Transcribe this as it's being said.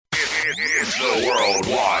It's the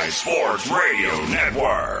Worldwide Sports Radio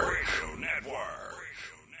Network.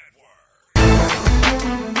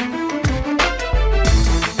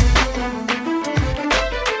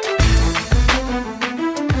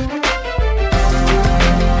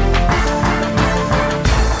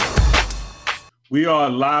 We are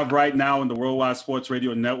live right now in the Worldwide Sports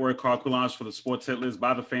Radio Network. Carl Coulange for the Sports Hit List,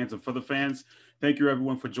 by the fans and for the fans. Thank you,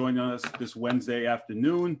 everyone, for joining us this Wednesday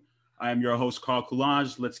afternoon. I am your host, Carl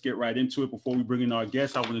Coulange. Let's get right into it. Before we bring in our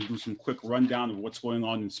guests, I want to do some quick rundown of what's going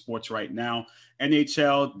on in sports right now.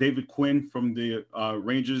 NHL, David Quinn from the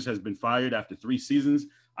Rangers has been fired after 3 seasons.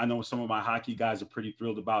 I know some of my hockey guys are pretty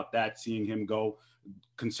thrilled about that, seeing him go,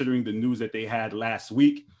 considering the news that they had last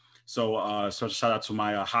week. So shout out to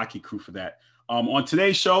my hockey crew for that. On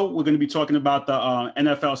today's show, we're going to be talking about the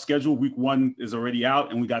NFL schedule. Week 1 is already out,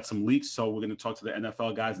 and we got some leaks. So we're going to talk to the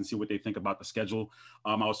NFL guys and see what they think about the schedule.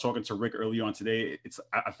 I was talking to Rick earlier on today.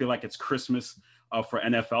 I feel like it's Christmas for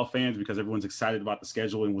NFL fans because everyone's excited about the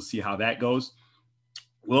schedule, and we'll see how that goes.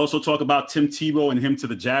 We'll also talk about Tim Tebow and him to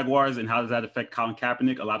the Jaguars and how does that affect Colin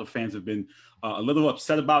Kaepernick. A lot of fans have been a little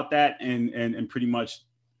upset about that and pretty much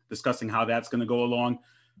discussing how that's going to go along.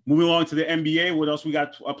 Moving along to the NBA, what else we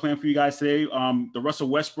got planned for you guys today? The Russell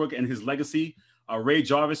Westbrook and his legacy. Ray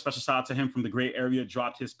Jarvis, special shout out to him from the Gray Area,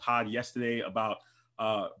 dropped his pod yesterday about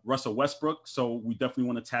Russell Westbrook. So we definitely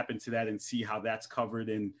want to tap into that and see how that's covered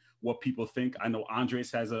and what people think. I know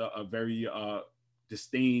Andres has a very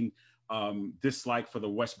disdain dislike for the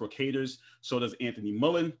Westbrook haters. So does Anthony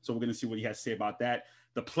Mullen. So we're going to see what he has to say about that.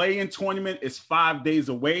 The play-in tournament is 5 days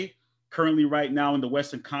away. Currently, right now in the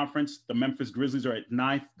Western Conference, the Memphis Grizzlies are at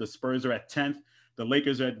 9th. The Spurs are at 10th. The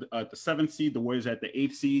Lakers are at the 7th seed. The Warriors are at the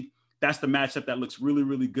 8th seed. That's the matchup that looks really,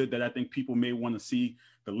 really good that I think people may want to see.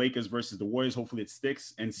 The Lakers versus the Warriors. Hopefully it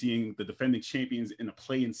sticks, and seeing the defending champions in a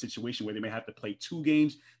play-in situation where they may have to play 2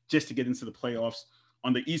 games just to get into the playoffs.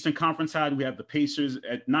 On the Eastern Conference side, we have the Pacers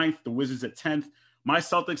at 9th, the Wizards at 10th. My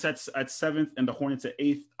Celtics at 7th, and the Hornets at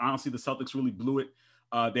 8th. Honestly, the Celtics really blew it.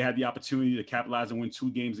 They had the opportunity to capitalize and win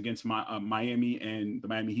 2 games against Miami, and the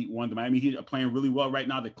Miami Heat won. The Miami Heat are playing really well right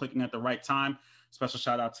now. They're clicking at the right time. Special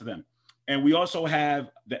shout out to them. And we also have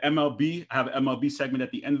the MLB. I have an MLB segment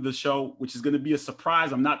at the end of the show, which is going to be a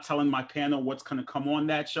surprise. I'm not telling my panel what's going to come on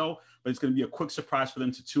that show, but it's going to be a quick surprise for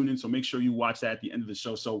them to tune in. So make sure you watch that at the end of the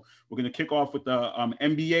show. So we're going to kick off with the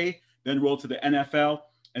NBA, then roll to the NFL.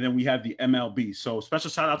 And then we have the MLB. So special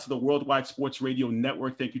shout out to the Worldwide Sports Radio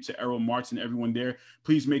Network. Thank you to Errol Marks and everyone there.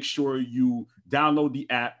 Please make sure you download the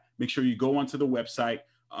app. Make sure you go onto the website.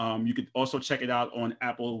 You can also check it out on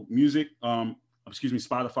Apple Music,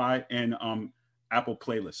 Spotify, and Apple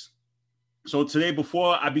Playlists. So today,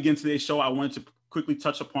 before I begin today's show, I wanted to quickly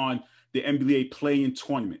touch upon the NBA play-in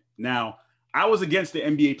tournament. Now, I was against the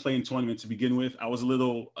NBA play-in tournament to begin with. I was a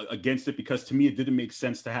little against it because to me, it didn't make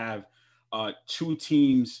sense to have 2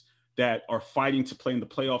 teams that are fighting to play in the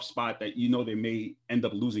playoff spot that they may end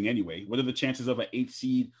up losing anyway. What are the chances of an 8th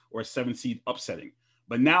seed or a 7th seed upsetting?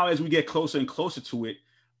 But now as we get closer and closer to it,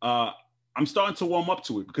 I'm starting to warm up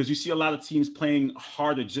to it because you see a lot of teams playing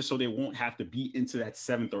harder just so they won't have to be into that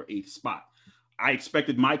 7th or 8th spot. I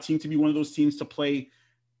expected my team to be one of those teams to play,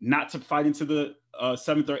 not to fight into the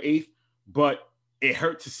 7th or 8th, but it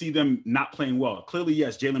hurt to see them not playing well. Clearly,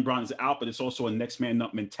 yes, Jaylen Brown is out, but it's also a next man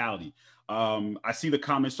up mentality. I see the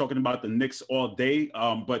comments talking about the Knicks all day,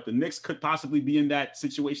 but the Knicks could possibly be in that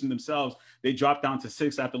situation themselves. They dropped down to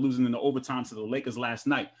 6 after losing in the overtime to the Lakers last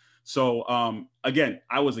night. So, again,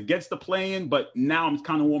 I was against the play-in, but now I'm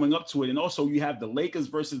kind of warming up to it. And also you have the Lakers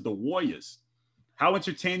versus the Warriors. How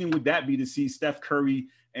entertaining would that be to see Steph Curry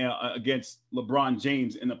against LeBron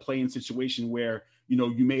James in a play-in situation where,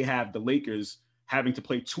 you may have the Lakers having to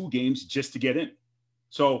play 2 games just to get in.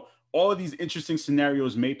 So all of these interesting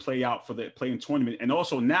scenarios may play out for the play-in tournament. And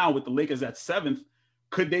also now with the Lakers at 7th,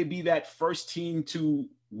 could they be that first team to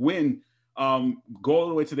win, go all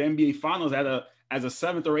the way to the NBA Finals as a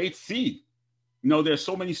 7th or 8th seed? There's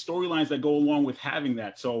so many storylines that go along with having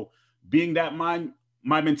that. So being that my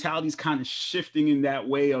mentality is kind of shifting in that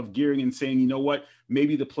way of gearing and saying, you know what,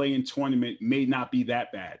 maybe the play-in tournament may not be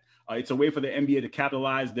that bad. It's a way for the NBA to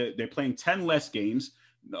capitalize. They're playing 10 less games.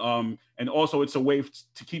 And also it's a way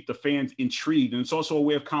to keep the fans intrigued. And it's also a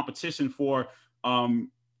way of competition for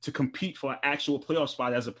to compete for an actual playoff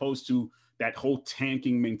spot as opposed to that whole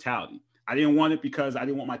tanking mentality. I didn't want it because I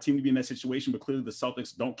didn't want my team to be in that situation, but clearly the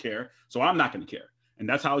Celtics don't care. So I'm not going to care. And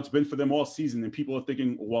that's how it's been for them all season. And people are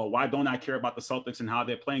thinking, well, why don't I care about the Celtics and how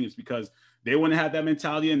they're playing? It's because they want to have that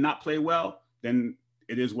mentality and not play well. Then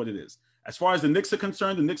it is what it is. As far as the Knicks are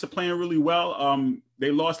concerned, the Knicks are playing really well.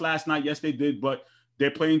 They lost last night. Yes, they did. But they're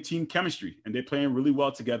playing team chemistry and they're playing really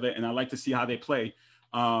well together. And I like to see how they play.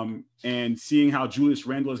 And seeing how Julius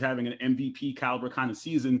Randle is having an MVP caliber kind of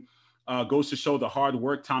season goes to show the hard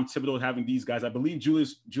work Tom Thibodeau is having these guys. I believe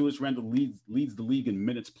Julius Randle leads the league in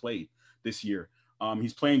minutes played this year.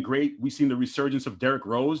 He's playing great. We've seen the resurgence of Derrick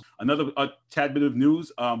Rose. Another tad bit of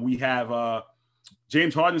news. We have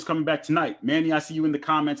James Harden is coming back tonight. Manny, I see you in the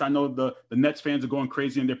comments. I know the Nets fans are going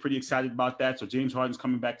crazy and they're pretty excited about that. So James Harden's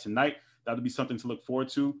coming back tonight. That'll be something to look forward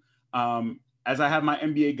to. As I have my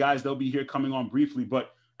NBA guys, they'll be here coming on briefly.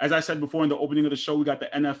 But as I said before in the opening of the show, we got the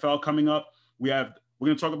NFL coming up. We're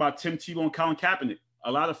going to talk about Tim Tebow and Colin Kaepernick.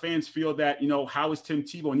 A lot of fans feel that, how is Tim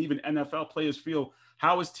Tebow, and even NFL players feel,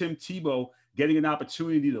 how is Tim Tebow getting an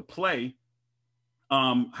opportunity to play?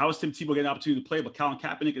 How is Tim Tebow getting an opportunity to play, but Colin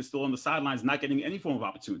Kaepernick is still on the sidelines, not getting any form of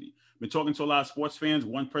opportunity? Been talking to a lot of sports fans.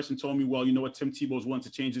 One person told me, well, you know what, Tim Tebow is willing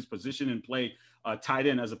to change his position and play tight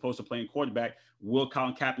end as opposed to playing quarterback. Will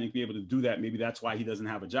Colin Kaepernick be able to do that? Maybe that's why he doesn't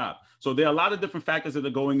have a job. So there are a lot of different factors that are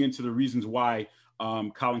going into the reasons why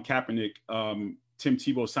Colin Kaepernick, Tim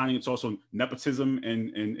Tebow signing. It's also nepotism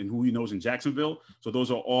and who he knows in Jacksonville. So those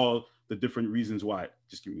are all the different reasons why.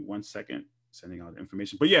 Just give me 1 second. Sending out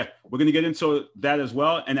information. But yeah, we're going to get into that as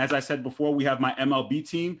well. And as I said before, we have my MLB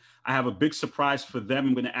team. I have a big surprise for them.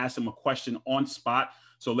 I'm going to ask them a question on spot.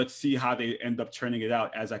 So let's see how they end up turning it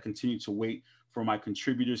out as I continue to wait for my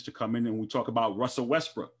contributors to come in. And we talk about Russell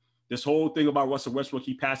Westbrook. This whole thing about Russell Westbrook,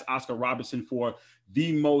 he passed Oscar Robertson for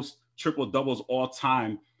the most triple doubles all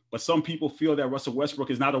time. But some people feel that Russell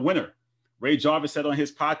Westbrook is not a winner. Ray Jarvis said on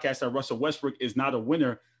his podcast that Russell Westbrook is not a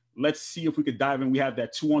winner. Let's see if we could dive in. We have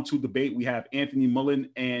that 2-on-2 debate. We have Anthony Mullen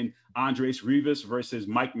and Andres Rivas versus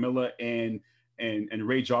Mike Miller and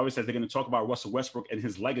Ray Jarvis, as they're going to talk about Russell Westbrook and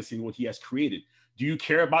his legacy and what he has created. Do you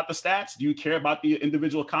care about the stats? Do you care about the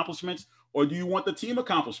individual accomplishments? Or do you want the team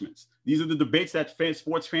accomplishments? These are the debates that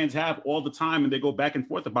sports fans have all the time, and they go back and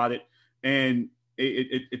forth about it. And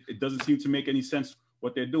it doesn't seem to make any sense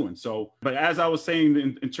what they're doing. So, but as I was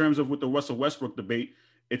saying, in terms of with the Russell Westbrook debate,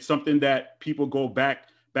 it's something that people go back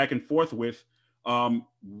and forth with.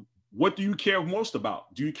 What do you care most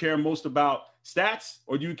about? Do you care most about stats,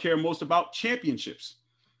 or do you care most about championships?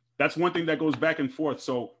 That's one thing that goes back and forth.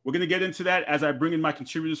 So we're going to get into that as I bring in my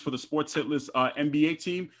contributors for the Sports Hit List NBA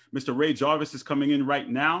team. Mr. Ray Jarvis is coming in right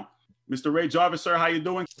now. Mr. Ray Jarvis, sir, how you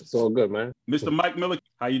doing? It's all good, man. Mr. Mike Miller,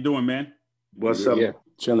 how you doing, man? What's up? Yeah.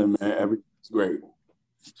 Chilling, man. Everything's great.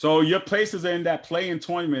 So your places are in that play-in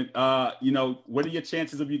tournament. What are your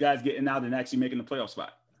chances of you guys getting out and actually making the playoff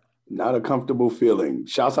spot? Not a comfortable feeling.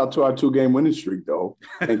 Shouts out to our 2-game winning streak, though.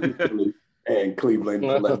 Thank you, Philly and Cleveland,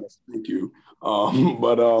 for letting us. Thank you.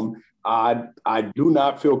 I do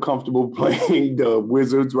not feel comfortable playing the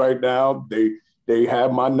Wizards right now. They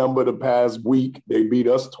have my number the past week. They beat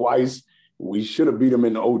us twice. We should have beat them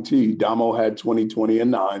in OT. Damo had 20,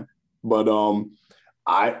 and 9. But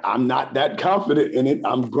I'm not that confident in it.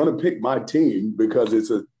 I'm going to pick my team because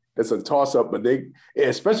it's a toss-up. But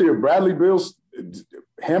especially if Bradley Beal's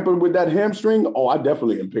hampered with that hamstring, I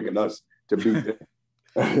definitely am picking us to beat them.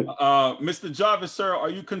 Mr. Jarvis, sir, are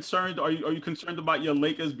you concerned? Are you concerned about your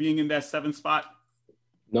Lakers being in that 7th spot?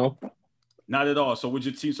 No, not at all. So would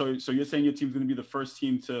your team? So you're saying your team's going to be the first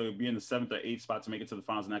team to be in the 7th or 8th spot to make it to the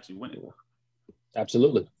finals and actually win it?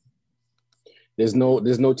 Absolutely. There's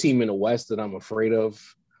no team in the West that I'm afraid of.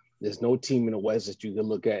 There's no team in the West that you can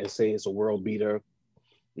look at and say it's a world beater.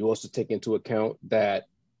 You also take into account that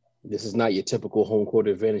this is not your typical home court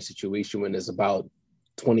advantage situation when there's about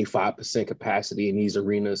 25% capacity in these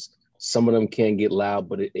arenas. Some of them can get loud,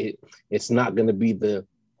 but it's not going to be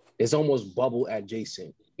it's almost bubble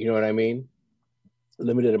adjacent. You know what I mean?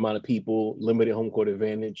 Limited amount of people, limited home court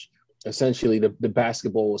advantage. Essentially, the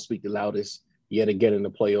basketball will speak the loudest yet again in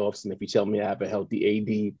the playoffs. And if you tell me I have a healthy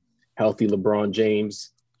AD, healthy LeBron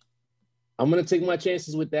James, I'm going to take my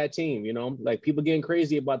chances with that team. Like people getting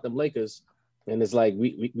crazy about them Lakers. And it's like,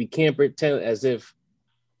 we can't pretend as if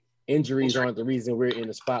injuries aren't the reason we're in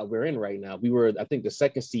the spot we're in right now. We were, I think, the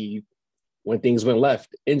 2nd seed when things went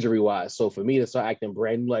left injury-wise. So for me to start acting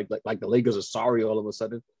brand new, like the Lakers are sorry all of a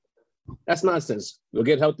sudden, that's nonsense. We'll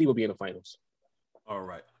get healthy. We'll be in the finals. All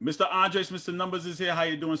right. Mr. Andres, Mr. Numbers is here. How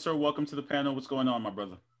you doing, sir? Welcome to the panel. What's going on, my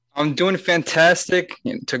brother? I'm doing fantastic.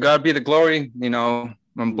 To God be the glory.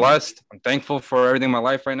 I'm blessed. I'm thankful for everything in my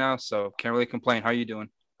life right now. So can't really complain. How are you doing?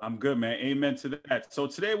 I'm good, man. Amen to that. So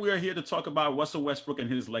today we are here to talk about Russell Westbrook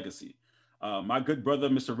and his legacy. My good brother,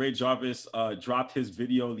 Mr. Ray Jarvis, dropped his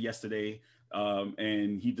video yesterday,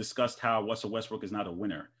 and he discussed how Russell Westbrook is not a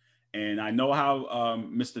winner. And I know how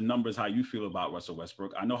Mr. Numbers, how you feel about Russell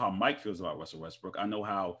Westbrook. I know how Mike feels about Russell Westbrook. I know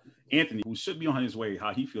how Anthony, who should be on his way,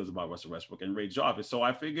 how he feels about Russell Westbrook, and Ray Jarvis. So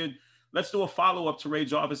I figured let's do a follow-up to Ray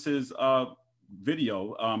Jarvis's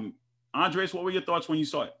video. Andres, what were your thoughts when you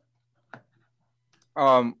saw it?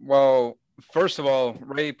 Well, first of all,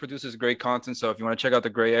 Ray produces great content. So if you want to check out the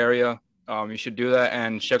Gray Area, you should do that,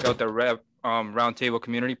 and check out the Roundtable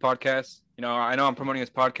Community Podcast. You know, I know I'm promoting his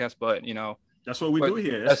podcast, but you know, that's what we do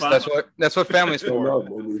here. That's what family's for.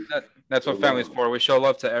 That's what family's for. We show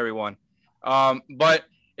love to everyone. But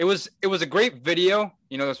it was a great video,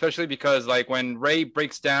 you know, especially because like when Ray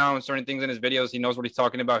breaks down certain things in his videos, he knows what he's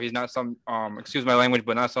talking about. He's not some excuse my language,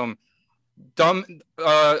 but not some dumb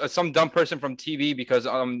person from TV, because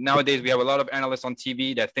nowadays we have a lot of analysts on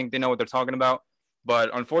TV that think they know what they're talking about.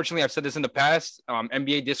 But unfortunately, I've said this in the past,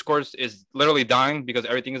 NBA discourse is literally dying because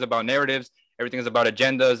everything is about narratives. Everything is about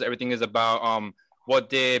agendas. Everything is about what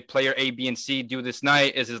did player A, B, and C do this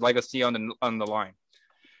night? Is his legacy on the line?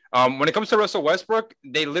 When it comes to Russell Westbrook,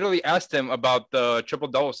 they literally asked him about the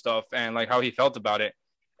triple-double stuff and like how he felt about it,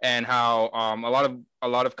 and how a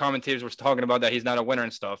lot of commentators were talking about that he's not a winner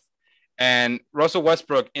and stuff. And Russell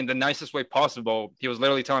Westbrook, in the nicest way possible, he was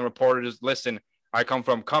literally telling reporters, "Listen, I come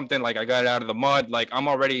from Compton, like I got it out of the mud, like I'm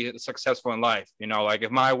already successful in life. You know, like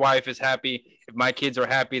if my wife is happy, if my kids are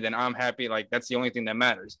happy, then I'm happy. Like that's the only thing that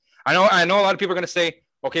matters." I know a lot of people are gonna say,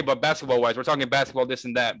 okay, but basketball wise, we're talking basketball, this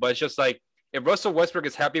and that. But it's just like if Russell Westbrook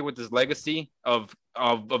is happy with his legacy of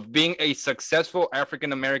being a successful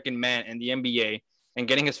African American man in the NBA and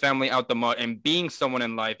getting his family out the mud and being someone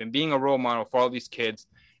in life and being a role model for all these kids,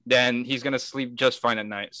 then he's gonna sleep just fine at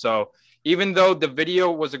night. So even though the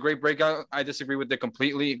video was a great breakout, I disagree with it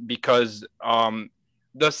completely because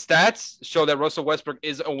the stats show that Russell Westbrook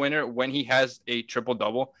is a winner when he has a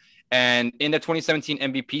triple-double. And in the 2017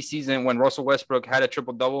 MVP season, when Russell Westbrook had a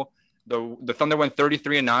triple-double, the Thunder went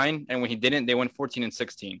 33-9, and when he didn't, they went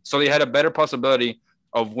 14-16. So they had a better possibility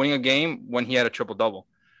of winning a game when he had a triple-double.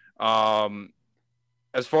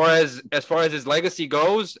 As far as his legacy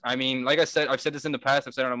goes, I mean, like I said, I've said this in the past,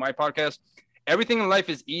 I've said it on my podcast, everything in life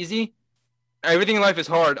is easy. Everything in life is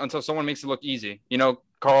hard until someone makes it look easy, you know,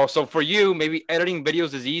 Carl. So for you, maybe editing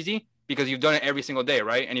videos is easy because you've done it every single day,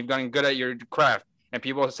 right? And you've gotten good at your craft. And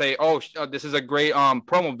people say, oh, this is a great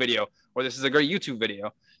promo video, or this is a great YouTube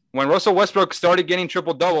video. When Russell Westbrook started getting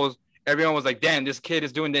triple doubles, everyone was like, damn, this kid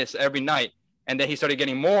is doing this every night. And then he started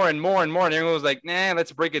getting more and more and more. And everyone was like, nah,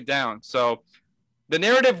 let's break it down. So the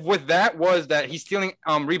narrative with that was that he's stealing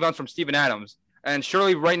rebounds from Steven Adams. And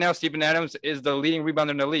surely right now, Steven Adams is the leading rebounder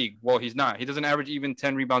in the league. Well, he's not. He doesn't average even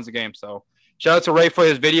 10 rebounds a game. So shout out to Ray for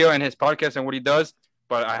his video and his podcast and what he does.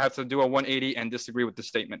 But I have to do a 180 and disagree with the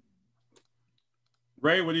statement.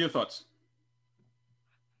 Ray, what are your thoughts?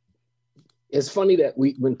 It's funny that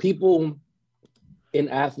when people in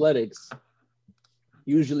athletics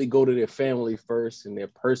usually go to their family first and their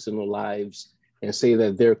personal lives and say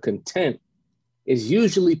that they're content, it's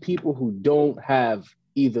usually people who don't have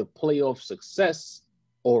either playoff success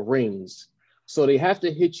or rings. So they have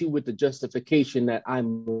to hit you with the justification that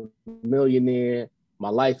I'm a millionaire, my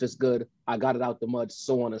life is good, I got it out the mud,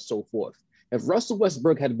 so on and so forth. If Russell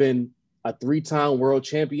Westbrook had been a 3-time world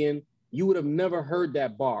champion, you would have never heard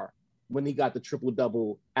that bar when he got the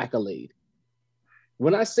triple-double accolade.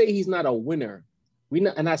 When I say he's not a winner,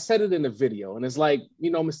 and I said it in the video, and it's like,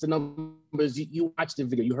 you know, Mr. Numbers, you watched the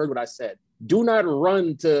video, you heard what I said. Do not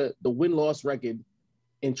run to the win-loss record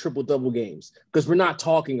in triple-double games, because we're not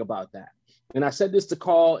talking about that. And I said this to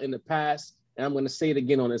Carl in the past, and I'm going to say it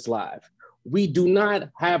again on this live. We do not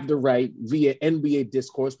have the right via NBA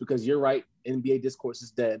discourse, because you're right, NBA discourse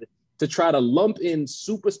is dead, to try to lump in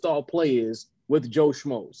superstar players with Joe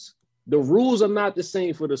Schmoes. The rules are not the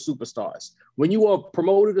same for the superstars. When you are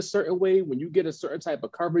promoted a certain way, when you get a certain type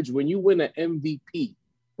of coverage, when you win an MVP,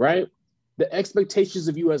 right? The expectations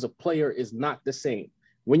of you as a player is not the same.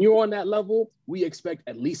 When you're on that level, we expect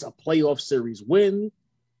at least a playoff series win.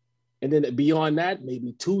 And then beyond that,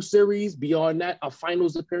 maybe 2 series. Beyond that, a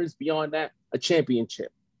finals appearance. Beyond that, a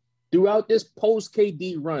championship. Throughout this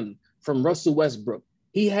post-KD run from Russell Westbrook,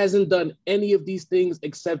 he hasn't done any of these things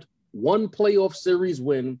except 1 playoff series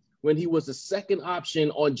win when he was the second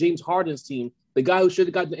option on James Harden's team, the guy who should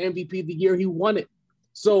have got the MVP the year he won it.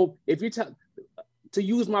 So if you're to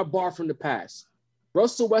use my bar from the past,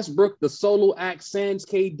 Russell Westbrook, the solo act sans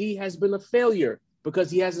KD, has been a failure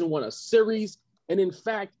because he hasn't won a series. And in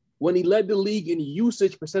fact, when he led the league in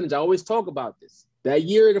usage percentage, I always talk about this, that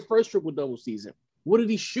year in the first triple-double season, what did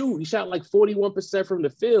he shoot? He shot like 41% from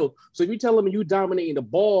the field. So if you tell him you dominating the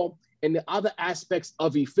ball And the other aspects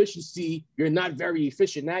of efficiency, you're not very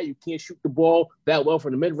efficient now. You can't shoot the ball that well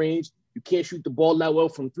from the mid-range. You can't shoot the ball that well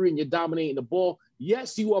from three, and you're dominating the ball.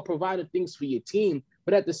 Yes, you are providing things for your team,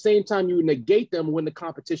 but at the same time, you negate them when the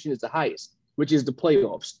competition is the highest, which is the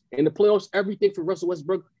playoffs. In the playoffs, everything for Russell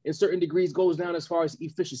Westbrook in certain degrees goes down as far as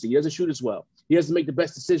efficiency. He doesn't shoot as well. He doesn't make the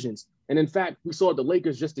best decisions. And in fact, we saw the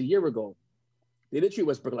Lakers just a year ago. They didn't treat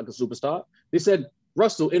Westbrook like a superstar. They said,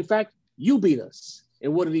 Russell, in fact, you beat us.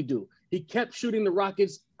 And what did he do? He kept shooting the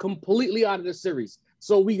Rockets completely out of the series.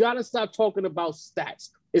 So we got to stop talking about stats.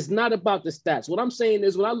 It's not about the stats. What I'm saying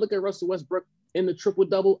is when I look at Russell Westbrook in the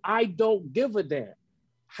triple-double, I don't give a damn.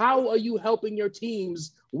 How are you helping your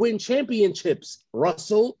teams win championships?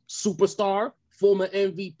 Russell, superstar, former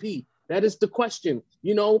MVP. That is the question.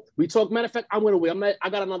 You know, we talk, matter of fact, I'm going to wait. I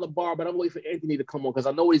got another bar, but I'm waiting for Anthony to come on because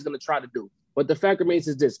I know what he's going to try to do. But the fact remains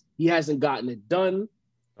is this. He hasn't gotten it done.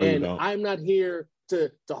 And I'm not here to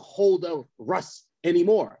hold up Russ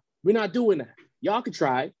anymore. We're not doing that. Y'all can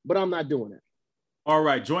try, but I'm not doing it. All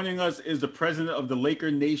right. Joining us is the president of the Laker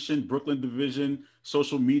Nation Brooklyn Division,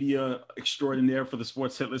 social media extraordinaire for the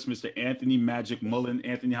Sports Hit List, Mr. Anthony Magic Mullen.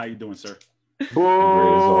 Anthony, how you doing, sir?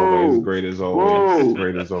 Great as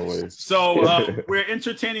always. So we're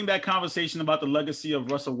entertaining that conversation about the legacy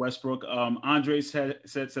of Russell Westbrook. Andre said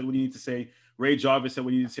what you need to say. Ray Jarvis said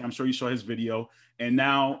what you need to say. I'm sure you saw his video. And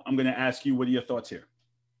now I'm going to ask you, what are your thoughts here?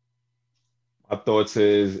 My thoughts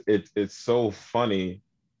is it's so funny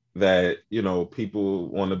that, you know, people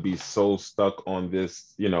want to be so stuck on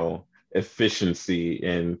this, you know, efficiency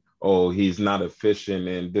and, oh, he's not efficient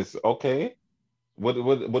and this. Okay.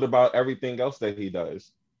 What about everything else that he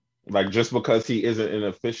does? Like, just because he isn't an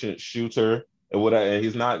efficient shooter and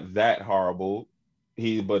he's not that horrible,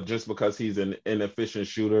 but just because he's an inefficient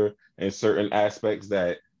shooter in certain aspects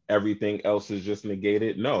that everything else is just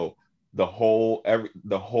negated. No, the whole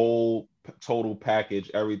total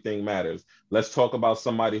package, everything matters. Let's talk about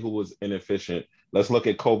somebody who was inefficient. Let's look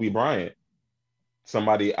at Kobe Bryant.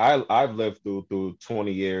 Somebody I've lived through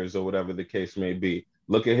 20 years or whatever the case may be.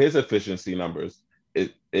 Look at his efficiency numbers.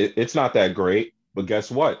 It's not that great, but guess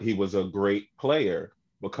what? He was a great player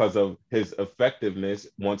because of his effectiveness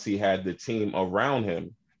once he had the team around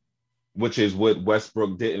him, which is what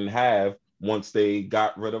Westbrook didn't have once they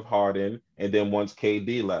got rid of Harden and then once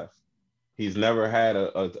KD left. He's never had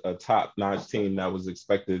a top-notch team that was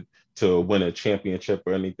expected to win a championship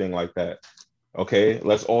or anything like that. Okay,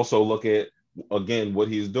 let's also look at, again, what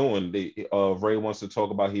he's doing. Ray wants to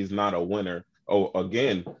talk about he's not a winner. Oh,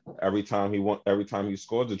 again, every time he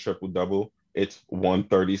scores a triple-double, it's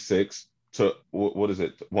 136 to, what is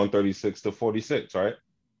it? 136 to 46, right?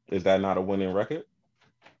 Is that not a winning record?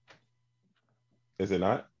 Is it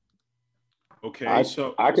not? Okay, I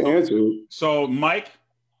can answer. So, Mike?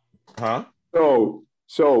 Huh?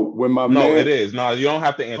 So when my no, it is. No, you don't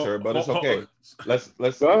have to answer it, but it's okay. Let's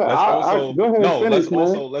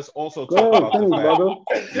also talk about the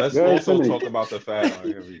fact. Let's also talk about the fact.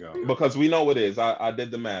 Here we go. Because we know it is. I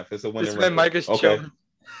did the math. It's a winning record. Mike is okay. chilling.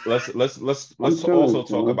 Let's also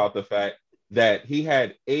talk about the fact that he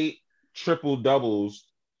had 8 triple doubles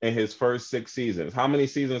in his first 6 seasons. How many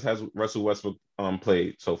seasons has Russell Westbrook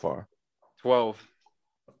played so far? 12.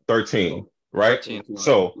 13. Right? 13.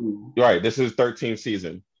 So, right, this is 13th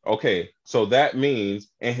season. Okay, so that means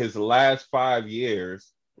in his last 5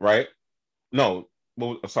 years, right? No,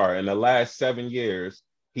 sorry, in the last 7 years,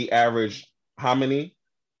 he averaged how many?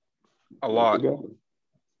 A lot.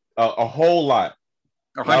 A whole lot.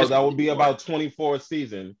 That would be about 24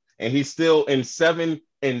 seasons. And he's still in 7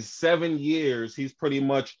 years, he's pretty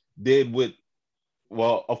much did with,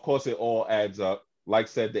 well, of course it all adds up. Like I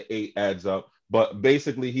said, the 8 adds up. But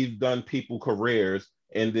basically, he's done people careers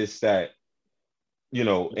in this stat, you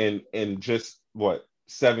know, in just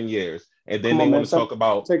 7 years, and then they want to talk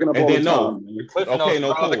about. And then no, okay,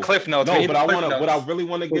 no, cool. The cliff notes. No, but what I really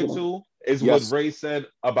want to get to is what Ray said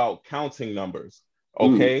about counting numbers.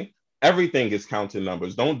 Okay, everything is counting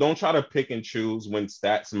numbers. Don't try to pick and choose when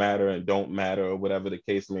stats matter and don't matter or whatever the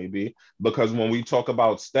case may be. Because when we talk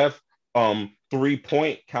about Steph,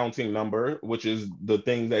 3-point counting number, which is the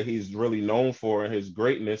thing that he's really known for and his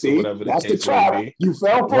greatness. See, or whatever the that's case the trap. may be. You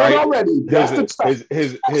fell for it already. That's the trap.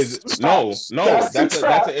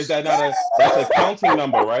 That's a counting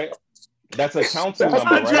number, right? That's a counting number,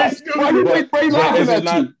 right? Why you think Ray laughing at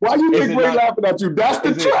you? Why you think Ray laughing at you? That's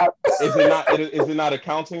the trap. Is it not a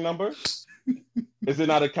counting number? Is it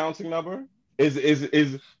not a counting number? Is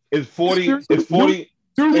 40? Is 40?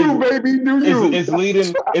 Do you, baby? Do you? Is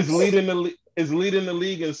leading the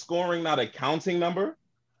league in scoring not a counting number?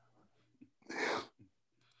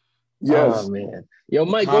 Yes. Oh man. Yo,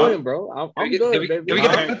 Mike, go ahead, bro. I'm good, baby. Can we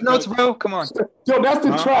get the notes, bro? Come on. Yo, that's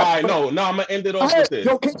the trap. All right, no, I'm gonna end it off with this.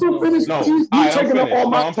 Yo, can you finish? No, You taking up all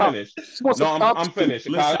my time. I'm finished.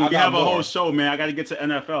 Listen, we have a whole show, man. I got to get to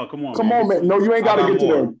NFL. Come on, man. No, you ain't got to get to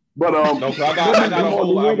them. But no, I got a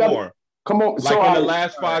whole lot more. Come on. Like so in the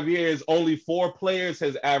last 5 years, only 4 players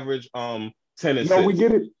has averaged 10 assists. No, we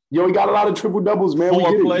get it. Yo, we got a lot of triple doubles, man. 4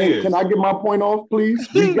 we get players. it. Can I get my point off, please?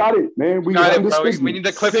 We got it, man. We got it, bro. We need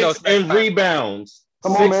the clip 6 notes in rebounds.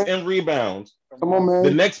 Come on, 6 man. in rebounds. Come on, man.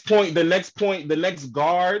 The next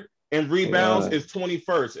guard in rebounds is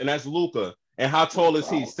 21st, and that's Luka. And how tall is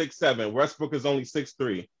he? 6'7". Westbrook is only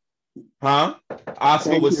 6'3". Huh?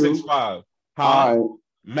 Oscar was 6'5". Huh? Right.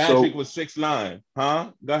 Magic was 6'9".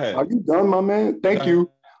 Huh? Go ahead. Are you done, my man? Thank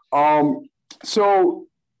you. So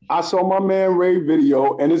I saw my man Ray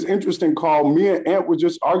video, and it's interesting, Carl. Me and Ant were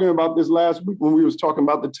just arguing about this last week when we was talking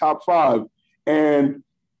about the top 5. And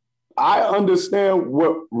I understand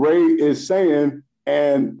what Ray is saying,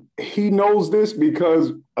 and he knows this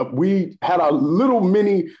because we had a little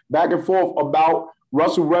mini back and forth about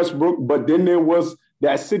Russell Westbrook, but then there was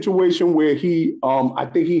that situation where he, I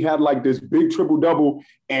think he had like this big triple-double,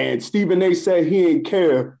 and Stephen A said he didn't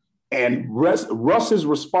care, and Russ's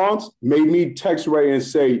response made me text Ray and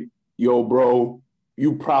say, yo, bro,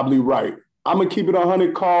 you probably right. I'm going to keep it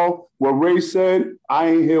 100, Carl. What Ray said, I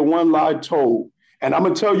ain't hear one lie told. And I'm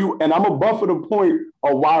going to tell you, and I'm going to buffer the point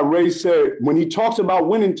of why Ray said, when he talks about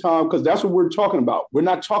winning time, because that's what we're talking about. We're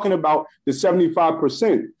not talking about the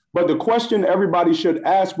 75%. But the question everybody should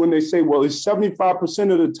ask when they say, well, it's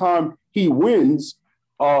 75% of the time he wins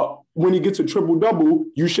when he gets a triple-double,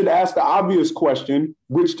 you should ask the obvious question,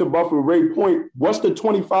 which to buffer Ray's point, what's the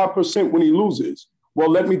 25% when he loses? Well,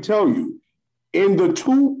 let me tell you. In the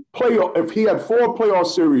 2 playoff, if he had 4 playoff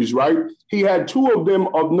series, right, he had 2 of them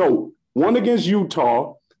of note. One against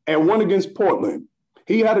Utah and one against Portland.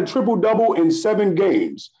 He had a triple-double in 7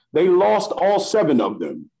 games. They lost all 7 of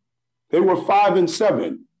them. They were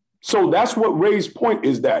 5-7. So that's what Ray's point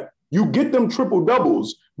is, that you get them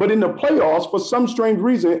triple-doubles, but in the playoffs, for some strange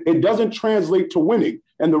reason, it doesn't translate to winning.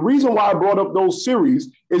 And the reason why I brought up those series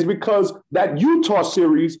is because that Utah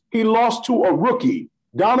series, he lost to a rookie,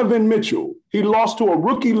 Donovan Mitchell. He lost to a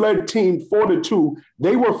rookie-led team 4-2.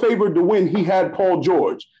 They were favored to win. He had Paul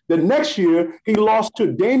George. The next year, he lost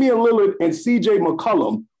to Damian Lillard and C.J.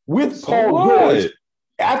 McCollum with Paul George.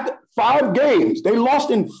 At 5 games, they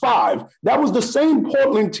lost in 5. That was the same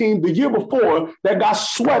Portland team the year before that got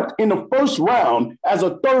swept in the first round as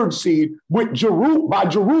a 3rd seed with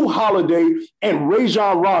Jrue Holiday and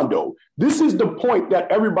Rajon Rondo. This is the point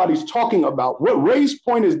that everybody's talking about. What Ray's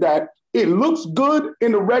point is that it looks good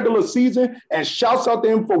in the regular season, and shouts out to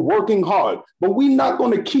him for working hard. But we're not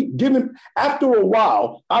going to keep giving. After a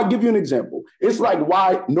while, I'll give you an example. It's like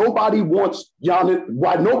why nobody wants Giannis,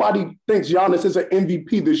 why nobody thinks Giannis is an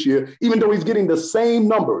MVP this year, even though he's getting the same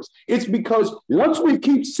numbers. It's because once we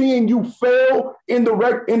keep seeing you fail in the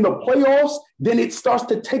playoffs, then it starts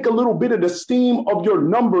to take a little bit of the steam of your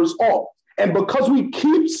numbers off. And because we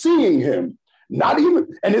keep seeing him,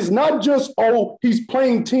 and it's not just, he's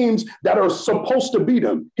playing teams that are supposed to beat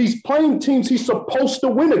him. He's playing teams he's supposed to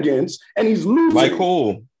win against, and he's losing. Like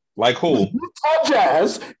who? The Utah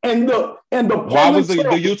Jazz and the why was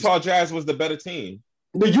the Utah Jazz was the better team?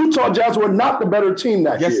 The Utah Jazz were not the better team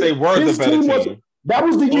that year. Yes, they were the better team. That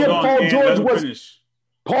was the year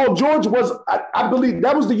Paul George was, I believe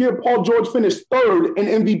that was the year Paul George finished 3rd in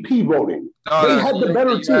MVP voting. They had the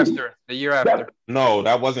better team. The year after. No,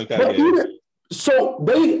 that wasn't that year. So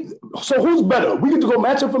who's better? We get to go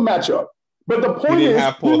matchup for matchup. But the point is,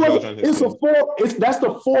 that's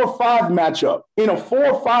the 4 or 5 matchup. In a 4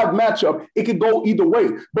 or 5 matchup, it could go either way.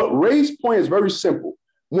 But Ray's point is very simple.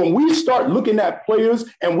 When we start looking at players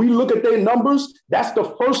and we look at their numbers, that's the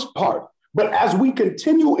first part. But as we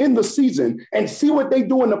continue in the season and see what they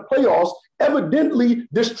do in the playoffs, evidently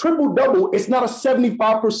this triple-double, it's not a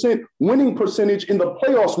 75% winning percentage in the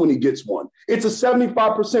playoffs when he gets one. It's a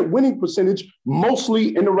 75% winning percentage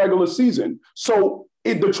mostly in the regular season. So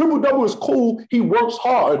the triple-double is cool. He works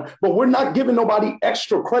hard, but we're not giving nobody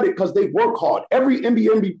extra credit because they work hard. Every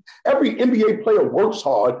NBA player works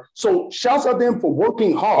hard. So shouts out to them for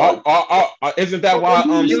working hard. Isn't that why?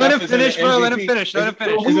 Let him finish, bro. Let him finish.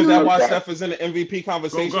 Isn't that why Steph is in the MVP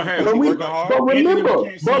conversation? Go ahead. But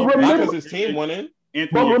remember, because his team winning.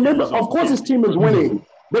 But remember, of course, his team is winning.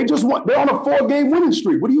 They just want, they're on a 4-game winning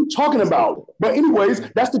streak. What are you talking about? But anyways,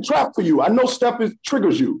 that's the trap for you. I know Steph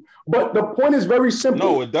triggers you, but the point is very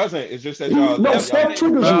simple. No, it doesn't. It's just that y'all. Steph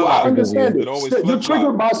triggers you. I understand it. You're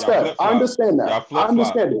triggered by Steph. I understand that. I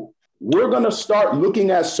understand it. we're going to start looking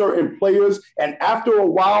at certain players. And after a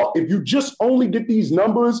while, if you just only get these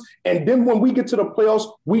numbers, and then when we get to the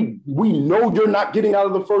playoffs, we know you're not getting out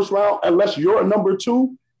of the first round unless you're a number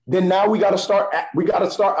 2, then now we got to start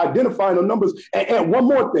identifying the numbers. And one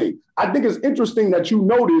more thing, I think it's interesting that you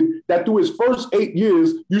noted that through his first 8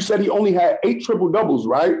 years, you said he only had 8 triple doubles,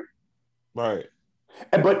 right? Right.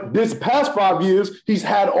 But this past 5 years, he's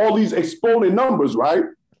had all these exploding numbers, right?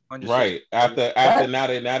 Right. After now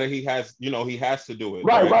that he has, he has to do it.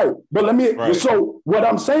 Right. But so what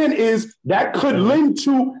I'm saying is that could lend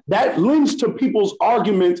to people's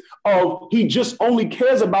argument of he just only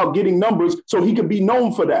cares about getting numbers so he could be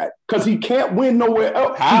known for that because he can't win nowhere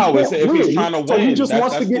else. How if he's trying to win? So he just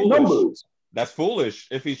wants to get numbers. That's foolish.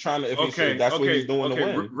 If he's trying to, that's what he's doing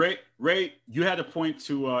to win. Ray, you had a point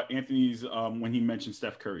to Anthony's when he mentioned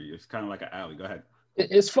Steph Curry. It's kind of like an alley. Go ahead.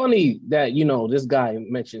 It's funny that this guy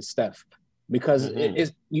mentioned Steph because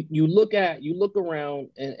you look around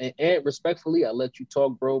and respectfully, I let you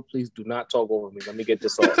talk, bro. Please do not talk over me. Let me get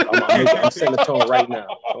this off. I'm setting the tone right now.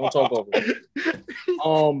 Don't talk over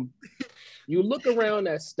me. You look around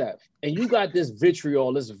at Steph, and you got this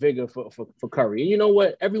vitriol, this vigor for Curry. And you know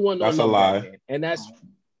what? Everyone knows that's a lie. That, and that's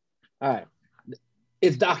all right.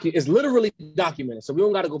 It's literally documented, so we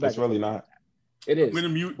don't got to go back. It's really not. It is. I'm gonna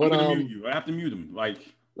mute you. I have to mute him. Like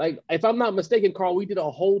if I'm not mistaken, Carl, we did a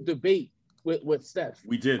whole debate with Steph.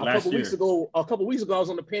 We did a couple weeks ago. A couple weeks ago, I was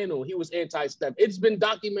on the panel. He was anti-Steph. It's been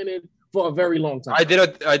documented for a very long time. I did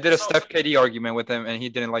a Steph KD argument with him, and he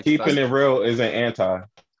didn't like keeping Steph. It real isn't anti.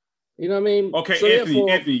 You know what I mean? Okay, so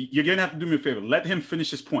Anthony, you're gonna have to do me a favor. Let him finish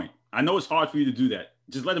his point. I know it's hard for you to do that.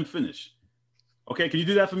 Just let him finish. Okay, can you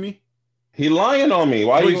do that for me? He lying on me.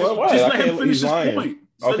 Why? Just let him finish his point.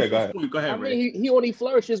 Okay, go ahead. Go ahead, Ray. He only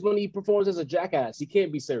flourishes when he performs as a jackass. He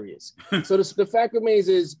can't be serious. So the fact remains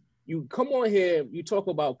is you come on here, you talk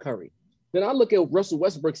about Curry. Then I look at Russell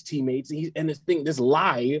Westbrook's teammates and this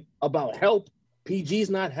lie about help. PG's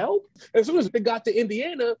not help. As soon as they got to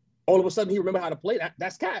Indiana, all of a sudden he remembered how to play.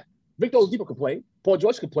 That's cat. Victor Oladipo could play. Paul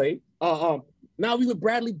George could play. Now we with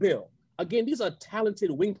Bradley Beal. Again, these are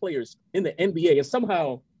talented wing players in the NBA, and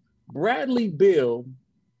somehow Bradley Beal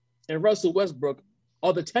and Russell Westbrook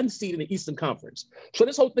are the 10th seed in the Eastern Conference. So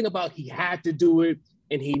this whole thing about he had to do it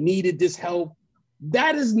and he needed this help,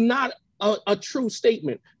 that is not a true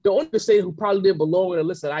statement. The only person who probably didn't belong in the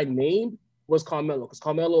list that I named was Carmelo, because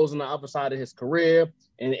Carmelo was on the other side of his career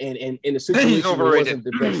and in the situation wasn't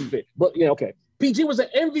the best fit. But okay. PG was an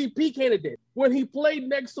MVP candidate when he played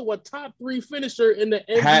next to a top 3 finisher in the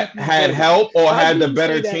MVP. Had help or had the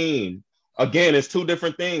better team. Again, it's two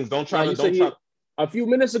different things. Don't try. A few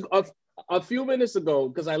minutes ago,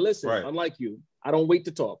 because I listened, unlike you, I don't wait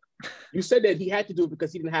to talk. You said that he had to do it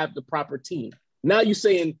because he didn't have the proper team. Now you're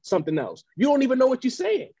saying something else. You don't even know what you're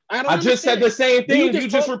saying. I just said the same thing. You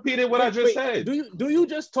just repeated what I just said. Do you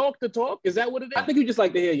just talk to talk? Is that what it is? I think you just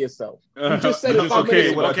like to hear yourself. You just said what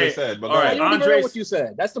I just said. But all right, you don't even know what you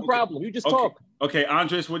said. That's the problem. You just talk. Okay,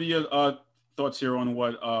 Andres, what are your thoughts here on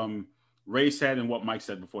what Ray said and what Mike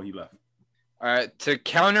said before he left? To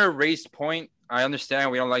counter Ray's point, I understand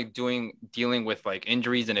we don't like dealing with like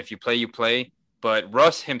injuries, and if you play, you play. But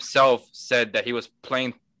Russ himself said that he was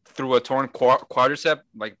playing through a torn quadricep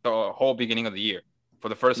like the whole beginning of the year for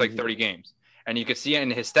the first 30 games, and you could see it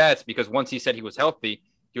in his stats because once he said he was healthy,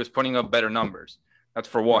 he was putting up better numbers. That's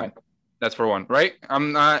for one. Right?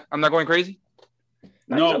 I'm not going crazy.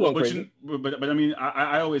 No, but I mean,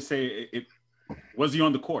 I always say was he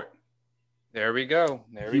on the court? There we go.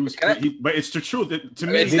 But it's the truth. To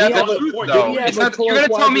me, it's not the truth, though. You're gonna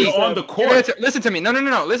tell me on the court. Listen to me. No.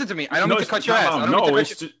 Listen to me. I don't mean to cut your ass. No.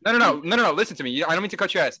 Listen to me. I don't mean to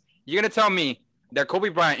cut your ass. You're gonna tell me that Kobe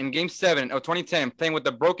Bryant in Game 7 of 2010, playing with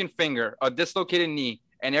a broken finger, a dislocated knee,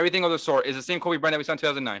 and everything of the sort, is the same Kobe Bryant that we saw in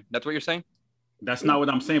 2009. That's what you're saying? That's not what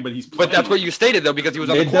I'm saying, but he's playing. But that's what you stated, though, because he was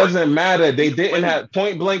on the court. It doesn't matter. They didn't have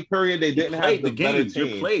point blank period. They didn't have the better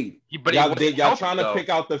team. Played. But y'all trying to pick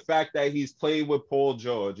out the fact that he's played with Paul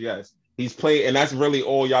George. Yes, he's played, and that's really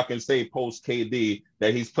all y'all can say post KD,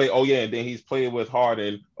 that he's played. Oh yeah, and then he's played with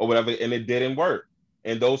Harden or whatever, and it didn't work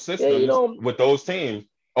in those systems with those teams.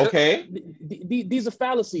 Okay, these are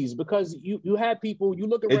fallacies because you had people. You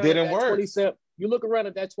look around. It didn't work. You look around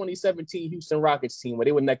at that 2017 Houston Rockets team where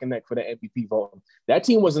they were neck and neck for the MVP vote. That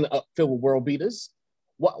team wasn't filled with world beaters.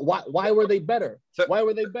 Why were they better? Why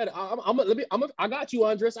were they better? I got you,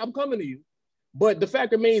 Andres. I'm coming to you. But the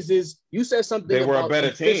fact remains is you said something. They were a better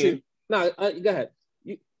team. No, go ahead.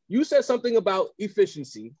 You said something about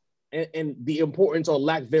efficiency and the importance or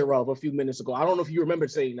lack thereof a few minutes ago. I don't know if you remember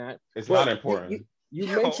saying that. It's not important. You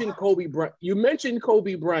mentioned Kobe Bryant. You mentioned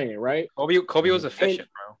Kobe Bryant, right? Kobe was efficient,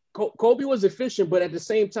 bro. Kobe was efficient, but at the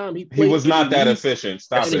same time, he was not that efficient.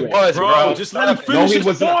 Stop Anyway. it. Was, bro. Just let him finish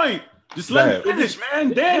his point. Just let him finish, man.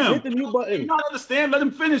 Damn. Hit the mute button. You don't understand. Let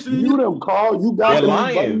him finish. Mute him, Carl. You got They're the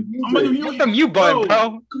lying. mute I'm gonna button. mute Hit the mute button,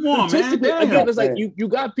 bro. Come on, man. Statistically, Damn. again, it's like you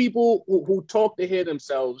got people who talk to hear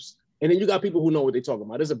themselves, and then you got people who know what they're talking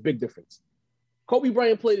about. There's a big difference. Kobe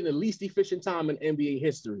Bryant played in the least efficient time in NBA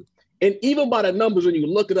history. And even by the numbers, when you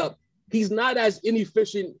look it up, he's not as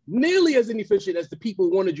inefficient, nearly as inefficient as the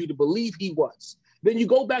people wanted you to believe he was. Then you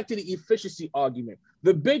go back to the efficiency argument.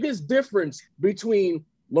 The biggest difference between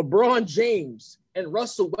LeBron James and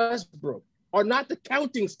Russell Westbrook are not the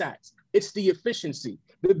counting stats, it's the efficiency.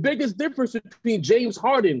 The biggest difference between James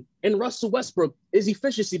Harden and Russell Westbrook is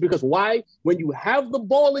efficiency, because why? When you have the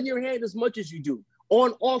ball in your hand as much as you do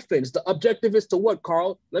on offense, the objective is to what,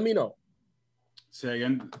 Carl? Let me know. Say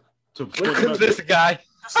again. This guy.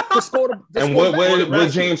 And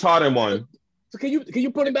what James Harden won? So can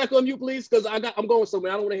you put him back on mute, please? Because I'm going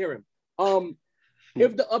somewhere. I don't want to hear him.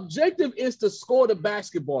 If the objective is to score the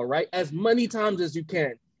basketball, right, as many times as you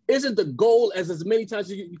can, isn't the goal as many times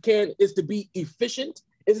as you can is to be efficient?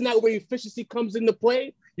 Isn't that where efficiency comes into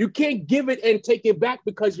play? You can't give it and take it back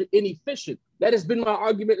because you're inefficient. That has been my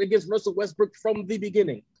argument against Russell Westbrook from the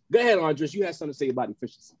beginning. Go ahead, Andres. You had something to say about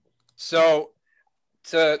efficiency. So,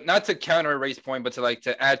 not to counter Ray's point, but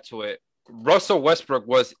to add to it, Russell Westbrook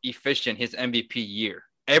was efficient his MVP year.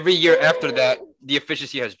 Every year after that, the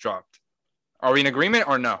efficiency has dropped. Are we in agreement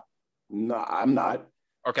or no? No, I'm not.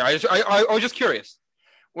 Okay, I was just curious.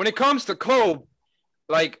 When it comes to Kobe,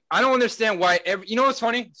 like, I don't understand why you know what's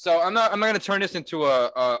funny? So I'm not gonna turn this into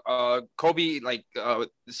a Kobe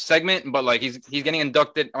segment, but like he's getting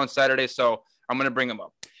inducted on Saturday, so I'm gonna bring him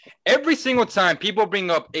up. Every single time people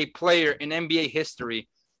bring up a player in NBA history,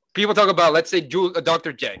 people talk about, let's say,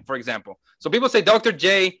 Dr. J, for example. So people say Dr.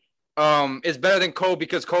 J is better than Kobe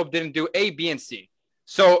because Kobe didn't do A, B, and C.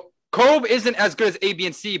 So Kobe isn't as good as A, B,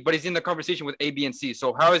 and C, but he's in the conversation with A, B, and C.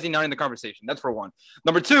 So how is he not in the conversation? That's for one.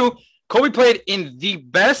 Number two, Kobe played in the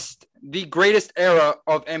greatest era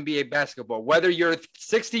of NBA basketball. Whether you're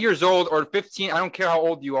 60 years old or 15, I don't care how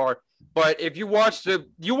old you are. But if you watch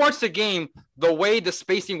the game, the way the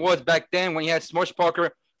spacing was back then when you had Smush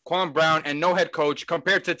Parker, Quan Brown, and no head coach,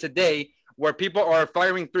 compared to today where people are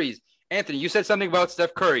firing threes. Anthony, you said something about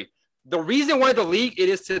Steph Curry. The reason why the league it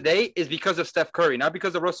is today is because of Steph Curry, not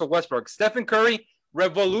because of Russell Westbrook. Stephen Curry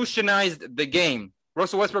revolutionized the game.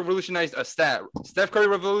 Russell Westbrook revolutionized a stat. Steph Curry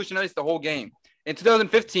revolutionized the whole game. In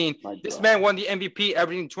 2015, this man won the MVP,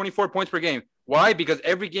 averaging 24 points per game. Why? Because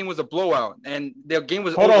every game was a blowout, and the game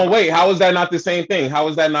was. Hold on, wait. How is that not the same thing? How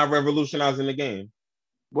is that not revolutionizing the game?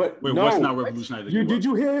 What? Wait, no. what's not revolutionizing the game? Did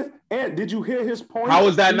you hear? And did you hear his point? How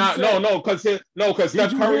is that not? Because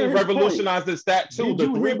Steph Curry revolutionized the stat too, the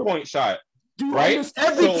 3-point shot. Right?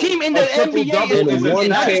 Every team in the NBA is one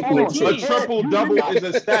championship. A triple double is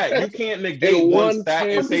a stat. You can't negate one stat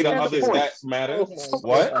and say the other stats matter.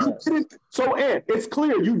 What? So, Ed, it's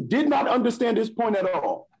clear you did not understand his point at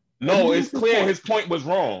all. No, it's clear his point was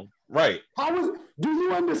wrong. Right. Do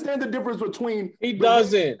you understand the difference between? He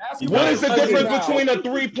doesn't. What is the difference between a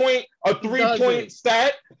three-point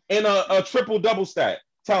stat and a triple double stat?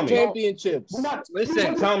 Tell me. Championships.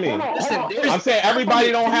 Listen. Tell me. Listen. I'm saying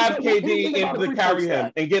everybody don't have KD to carry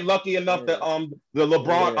him and get lucky enough that the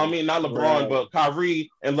LeBron. I mean not LeBron, but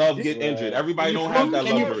Kyrie and Love get injured. Everybody don't have that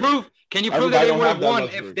luxury. Can you prove that they would have won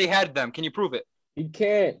if they had them? Can you prove it? He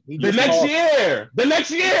can't. The next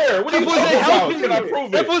year. What are you talking about? Can I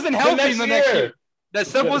prove it? Steph wasn't healthy the next year. That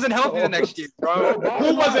Steph wasn't healthy the next year, bro.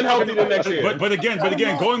 Who wasn't healthy the next year? But again,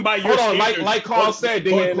 going by your standards. Like Carl said,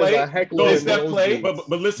 did he play? Did Steph play? But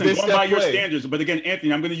listen, going by your standards. But again,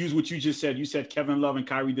 Anthony, I'm going to use what you just said. You said Kevin Love and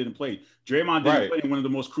Kyrie didn't play. Draymond didn't play in one of the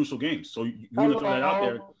most crucial games. So you want to throw that out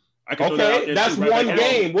there. Okay, that's one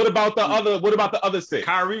game. What about the other six?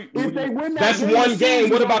 Kyrie, that's one game.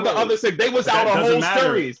 What about the other six? They was out a whole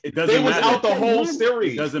series. They was out the whole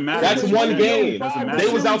series. Doesn't matter. That's one game. They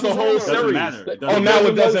was out the whole series. Oh, now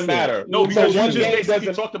it doesn't matter. No, because you just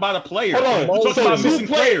basically talked about a player. Hold on. You talked about missing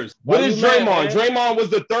players. What is Draymond? Draymond was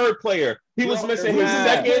the third player. He was missing his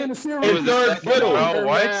second and third fiddle.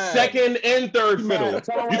 Second and third fiddle.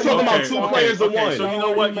 You talking about two players to one? So you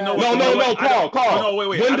know what? No, Carl. No,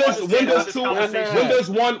 wait. When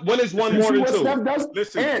is one more than two?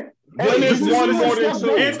 Listen. When is one more than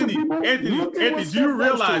two? Anthony, do you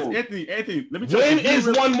realize, Anthony, let me tell you. When is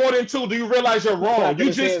one more than two? Do you realize you're wrong? You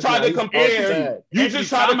just tried to compare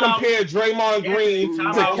Draymond Green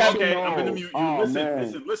to Kevin. Okay, I'm going to mute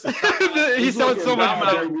you. Listen. He sounds so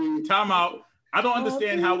much. Time out. I don't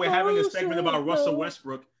understand how we're having a segment about Russell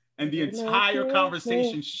Westbrook and the entire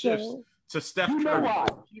conversation shifts to Steph You know Curry. why?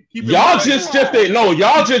 Y'all just shifted. No,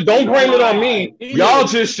 y'all just don't blame it on me. Y'all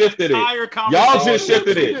just shifted it. Y'all just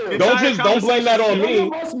shifted it. Don't blame that on me.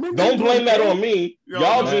 Don't blame that on me.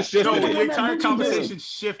 Y'all just shifted No, the it. entire conversation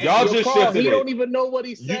shifted. Y'all just shifted He it. don't even know what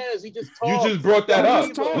he says. He just talks. You just brought that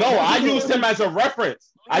up. No, I used him as a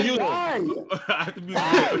reference. I used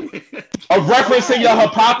a reference to your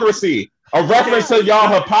hypocrisy. A reference to y'all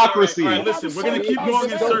hypocrisy. All right, listen, we're gonna keep going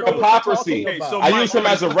in circles. Hypocrisy. Okay, so I used him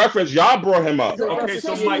as a reference. Y'all brought him up. Okay,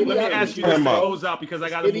 so Mike, let me ask you this to close out because I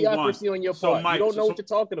gotta move on. On your So part. Mike, you don't know what you're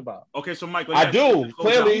talking about. Okay, so Mike, I do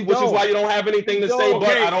clearly, which is why you don't have anything to say.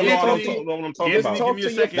 But I don't know what I'm talking about. Give me a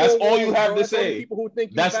second. That's all you have to say.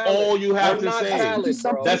 That's all you have to say.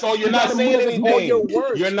 That's all. You're not saying anything.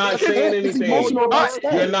 You're not saying anything. You're not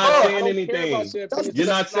saying anything. You're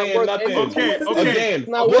not saying nothing. Okay. Again,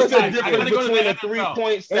 what's the difference between a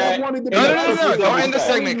 3-point stat? No. Don't end the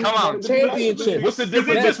segment. Come on. Championship. What's the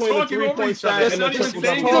difference between a 3-point stat and a triple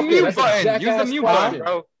double? Use the mute button. Use the mute button,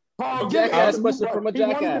 bro. Jackass question from a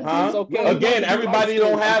jackass. It's okay. Again, everybody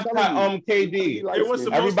don't have KD.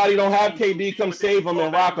 Everybody don't have KD. Come save them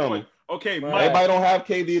and rock them. Okay, Mike. Everybody don't have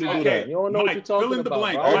KD to do that. You don't know what you're talking fill in the about.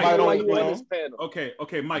 blank. Everybody don't. You on this panel.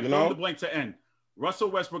 Okay, Mike. Fill in the blank to end.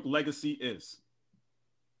 Russell Westbrook legacy is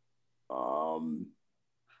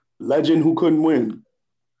legend who couldn't win.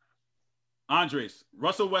 Andres.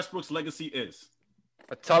 Russell Westbrook's legacy is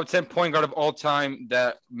a top 10 point guard of all time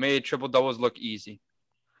that made triple doubles look easy.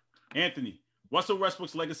 Anthony. Russell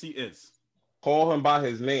Westbrook's legacy is call him by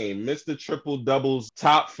his name, Mr. Triple Doubles,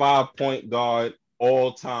 top 5 point guard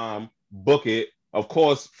all time. Book it. Of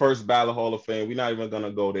course, first ballot Hall of Fame. We're not even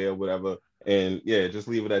gonna go there, whatever. And yeah, just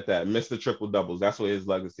leave it at that. Mr. Triple Doubles. That's what his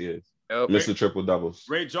legacy is. Mr. Triple Doubles.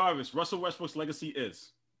 Ray Jarvis. Russell Westbrook's legacy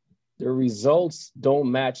is the results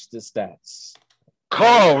don't match the stats.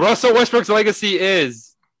 Carl. Russell Westbrook's legacy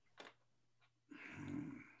is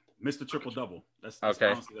Mr. Triple Double. That's okay.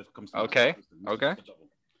 Honestly, that comes to okay.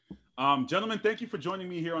 Gentlemen, thank you for joining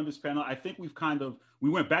me here on this panel. I think we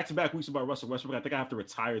went back-to-back weeks about Russell Westbrook. I think I have to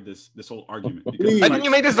retire this whole argument. I think you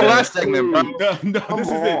made this the last segment, bro. No, this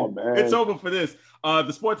is it. Man. It's over for this.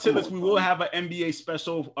 The Sports Hit List, we will have an NBA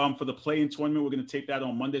special for the play-in tournament. We're going to tape that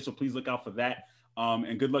on Monday, so please look out for that.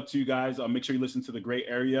 And good luck to you guys. Make sure you listen to the Gray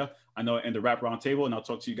Area. I know, and the Rap Roundtable, and I'll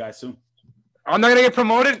talk to you guys soon. I'm not gonna get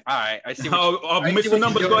promoted. All right, I see. Mr.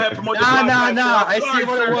 Numbers, go ahead, promote. Nah. I see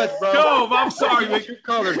what it was, bro. Yo, I'm sorry, man.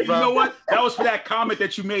 Colors, bro. You know what? That was for that comment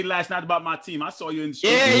that you made last night about my team. I saw you in the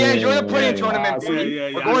street. Yeah. Join the play-in tournament.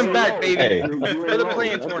 Yeah. We're going back, baby. For the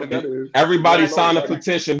play-in tournament. Everybody sign a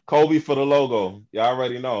petition. Kobe for the logo. Y'all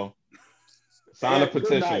already know. Sign a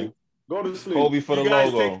petition. Go to sleep. Kobe for the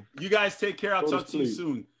logo. You guys take care. I'll talk to you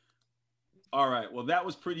soon. All right. Well, that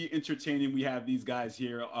was pretty entertaining. We have these guys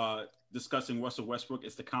here discussing Russell Westbrook.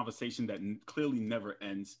 It's the conversation that clearly never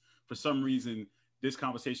ends. For some reason, this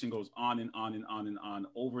conversation goes on and on and on and on,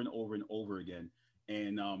 over and over and over again.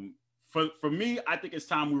 And for me, I think it's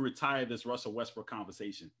time we retire this Russell Westbrook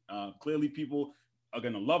conversation. Clearly, people are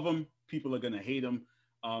going to love him. People are going to hate him.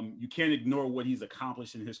 You can't ignore what he's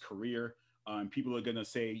accomplished in his career. People are going to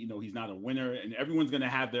say, he's not a winner. And everyone's going to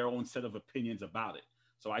have their own set of opinions about it.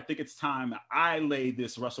 So I think it's time I lay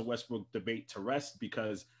this Russell Westbrook debate to rest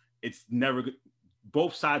because it's never,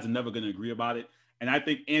 both sides are never going to agree about it. And I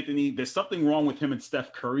think, Anthony, there's something wrong with him and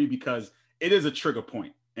Steph Curry because it is a trigger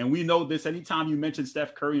point. And we know this, anytime you mention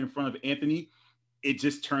Steph Curry in front of Anthony, it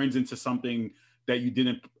just turns into something that you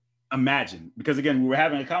didn't imagine. Because again, we were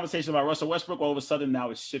having a conversation about Russell Westbrook. All of a sudden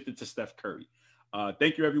now it's shifted to Steph Curry.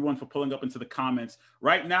 Thank you, everyone, for pulling up into the comments.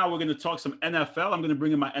 Right now, we're going to talk some NFL. I'm going to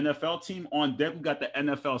bring in my NFL team on deck. We've got the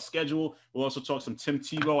NFL schedule. We'll also talk some Tim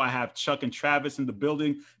Tebow. I have Chuck and Travis in the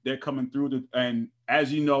building. They're coming through. And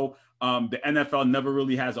as you know, the NFL never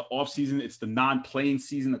really has an off season. It's the non-playing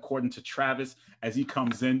season, according to Travis, as he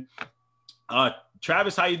comes in.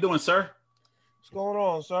 Travis, how you doing, sir? What's going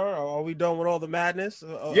on, sir? Are we done with all the madness?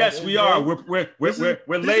 Yes, we are. We're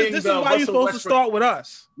laying. This is why you're supposed to start with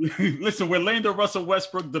us. Listen, we're laying the Russell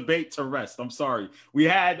Westbrook debate to rest. I'm sorry. We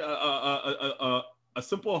had a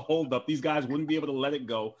simple holdup. These guys wouldn't be able to let it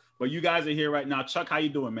go, but you guys are here right now. Chuck, how you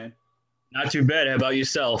doing, man? Not too bad. How about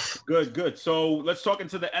yourself? Good. So let's talk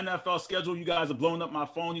into the NFL schedule. You guys are blowing up my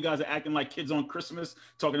phone. You guys are acting like kids on Christmas,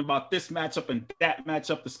 talking about this matchup and that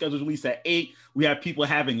matchup. The schedule's released at 8. We have people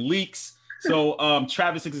having leaks. So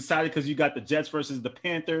Travis is excited because you got the Jets versus the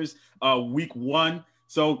Panthers week 1.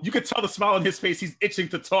 So you could tell the smile on his face. He's itching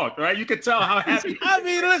to talk, right? You could tell how happy. I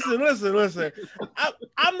mean, listen.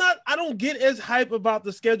 I don't get as hype about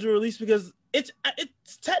the schedule release because it's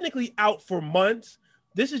technically out for months.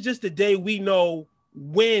 This is just the day we know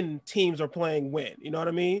when teams are playing when. You know what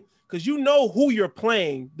I mean? Because you know who you're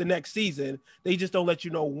playing the next season. They just don't let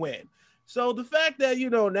you know when. So the fact that,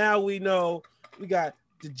 now we know we got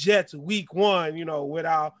the Jets week 1, with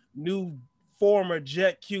our new former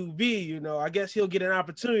Jet QB, I guess he'll get an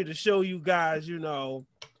opportunity to show you guys,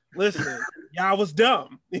 listen, y'all was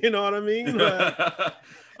dumb. You know what I mean? This is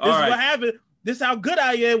what happened. This is how good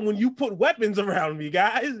I am when you put weapons around me,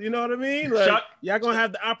 guys. You know what I mean? Like, y'all gonna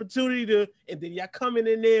have the opportunity to, and then y'all coming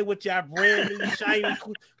in there with y'all brand new shiny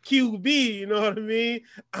QB. You know what I mean?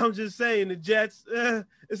 I'm just saying the Jets.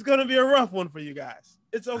 It's gonna be a rough one for you guys.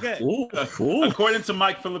 It's okay. Ooh. According to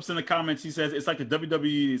Mike Phillips in the comments, he says it's like the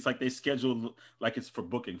WWE. It's like they schedule like it's for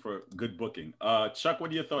booking, for good booking. Chuck,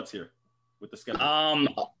 what are your thoughts here with the schedule?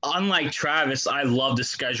 Unlike Travis, I love the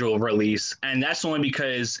schedule release, and that's only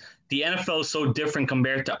because the NFL is so different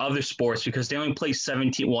compared to other sports because they only play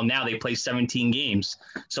 17. Well, now they play 17 games,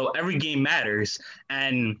 so every game matters.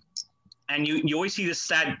 And you always see this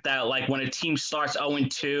stat that like when a team starts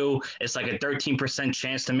 0-2, it's like a 13%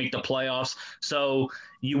 chance to make the playoffs. So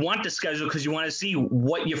you want the schedule because you want to see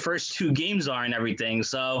what your first 2 games are and everything.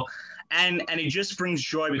 So and it just brings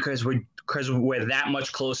joy because we're that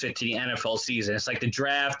much closer to the NFL season. It's like the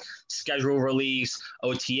draft, schedule release,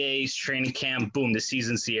 OTAs, training camp, boom, the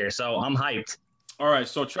season's here. So I'm hyped. All right.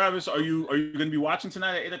 So Travis, are you going to be watching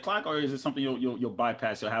tonight at 8:00, or is it something you'll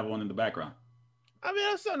bypass? You'll have on in the background. I mean,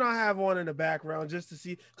 that's something I have on in the background just to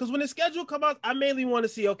see, because when the schedule comes out, I mainly want to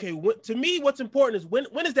see. Okay, to me, what's important is when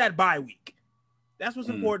is that bye week? That's what's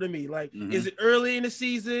important to me. Like, is it early in the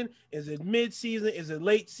season? Is it mid-season? Is it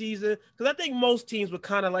late season? Because I think most teams would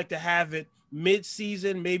kind of like to have it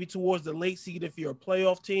mid-season, maybe towards the late season if you're a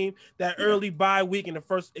playoff team. That early bye week in the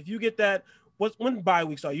first, if you get that, when bye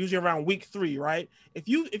weeks are usually around week 3, right? If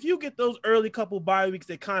you get those early couple bye weeks,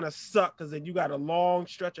 they kind of suck because then you got a long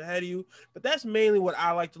stretch ahead of you. But that's mainly what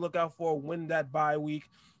I like to look out for when that bye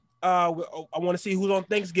week. I want to see who's on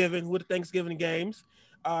Thanksgiving, who are the Thanksgiving games.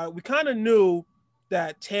 We kind of knew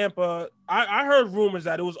that Tampa, I heard rumors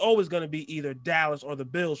that it was always going to be either Dallas or the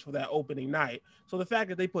Bills for that opening night. So the fact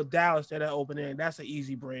that they put Dallas there that opening, that's an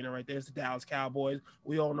easy brainer right there. It's the Dallas Cowboys.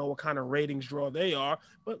 We all know what kind of ratings draw they are,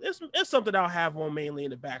 but it's something I'll have on mainly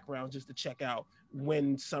in the background just to check out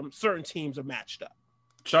when some certain teams are matched up.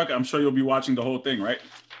 Chuck, I'm sure you'll be watching the whole thing, right?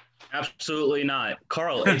 Absolutely not.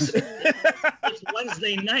 Carl, it's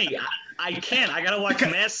Wednesday night. I can't. I got to watch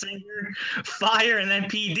Masked Singer, Fire, and then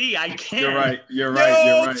PD. I can't. You're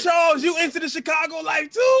right. Charles, you into the Chicago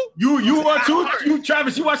life too? You are too? You,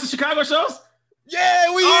 Travis, you watch the Chicago shows?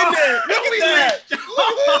 Yeah, we in there. Look at that.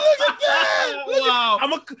 Wow.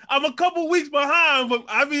 I'm a couple weeks behind, but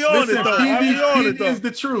I be on it though. PD is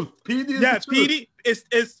the truth. PD is the truth. PD.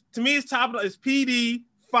 It's to me. It's top. It's PD.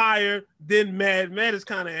 Fire, then Mad. Mad is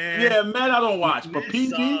kind of Yeah, Mad I don't watch, but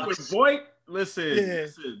PD sucks. with Voight,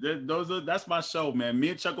 listen, that's my show, man.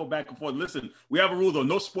 Me and Chuck go back and forth. Listen, we have a rule though,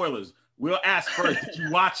 no spoilers. We'll ask first, did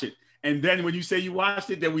you watch it? And then when you say you watched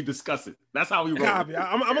it, then we discuss it. That's how we roll.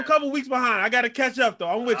 I'm a couple weeks behind. I got to catch up though.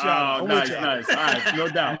 I'm with y'all. Nice. All right, no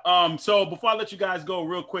doubt. So before I let you guys go,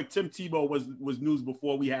 real quick, Tim Tebow was news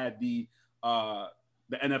before we had the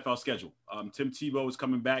NFL schedule. Tim Tebow is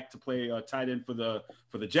coming back to play tight end for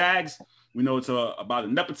the Jags. We know it's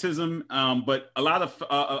about nepotism, but a lot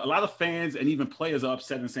of fans and even players are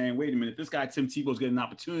upset and saying, "Wait a minute, this guy Tim Tebow's getting an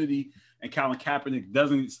opportunity, and Colin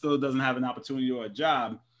Kaepernick still doesn't have an opportunity or a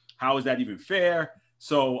job. How is that even fair?"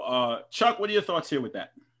 So, Chuck, what are your thoughts here with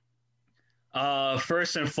that?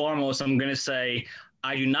 First and foremost, I'm gonna say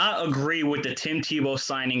I do not agree with the Tim Tebow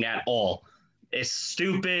signing at all. It's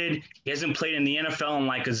stupid. He hasn't played in the NFL in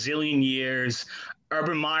like a zillion years.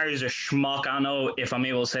 Urban Meyer is a schmuck. I don't know if I'm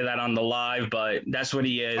able to say that on the live, but that's what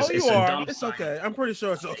he is. Oh, you are. It's okay. I'm pretty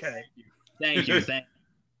sure it's okay. Thank you.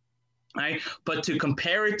 Right? But to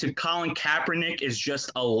compare it to Colin Kaepernick is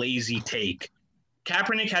just a lazy take.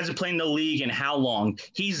 Kaepernick hasn't played in the league in how long?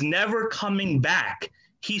 He's never coming back.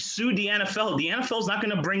 He sued the NFL. The NFL is not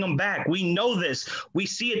going to bring him back. We know this. We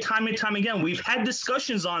see it time and time again. We've had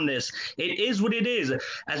discussions on this. It is what it is.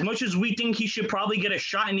 As much as we think he should probably get a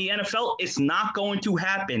shot in the NFL, it's not going to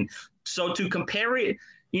happen. So to compare it,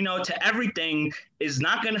 to everything is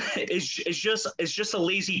not going to. It's just a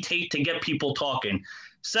lazy take to get people talking.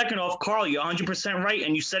 Second off, Carl, you're 100% right,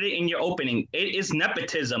 and you said it in your opening. It is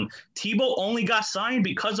nepotism. Tebow only got signed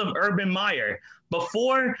because of Urban Meyer.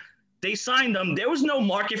 Before they signed him, there was no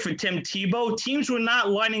market for Tim Tebow. Teams were not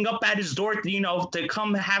lining up at his door, to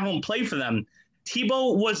come have him play for them.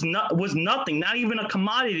 Tebow was nothing, not even a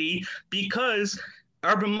commodity, because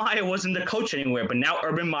Urban Meyer wasn't the coach anywhere. But now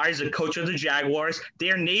Urban Meyer is the coach of the Jaguars.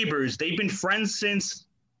 They're neighbors. They've been friends since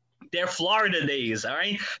They're Florida days, all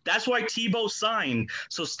right? That's why Tebow signed.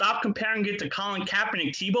 So stop comparing it to Colin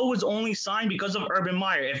Kaepernick. Tebow was only signed because of Urban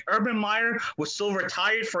Meyer. If Urban Meyer was still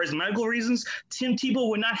retired for his medical reasons, Tim Tebow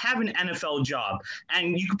would not have an NFL job.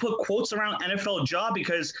 And you can put quotes around NFL job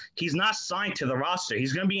because he's not signed to the roster.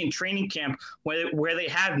 He's going to be in training camp where they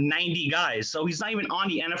have 90 guys. So he's not even on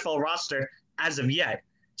the NFL roster as of yet.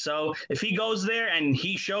 So if he goes there and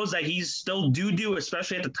he shows that he's still doo-doo,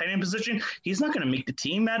 especially at the tight end position, he's not going to make the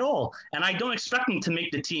team at all. And I don't expect him to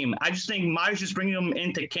make the team. I just think Meyer's just bringing him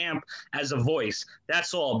into camp as a voice.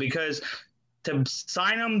 That's all. Because to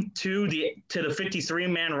sign him to the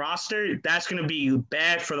 53-man roster, that's going to be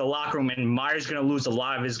bad for the locker room, and Meyer's going to lose a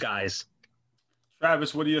lot of his guys.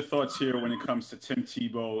 Travis, what are your thoughts here when it comes to Tim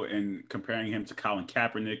Tebow and comparing him to Colin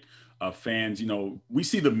Kaepernick? Fans, we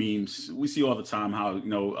see the memes. We see all the time how,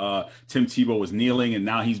 Tim Tebow was kneeling and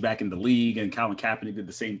now he's back in the league, and Colin Kaepernick did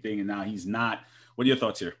the same thing and now he's not. What are your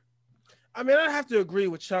thoughts here? I mean, I have to agree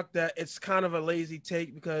with Chuck that it's kind of a lazy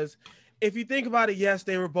take, because if you think about it, yes,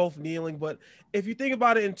 they were both kneeling, but if you think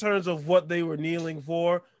about it in terms of what they were kneeling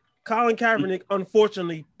for, Colin Kaepernick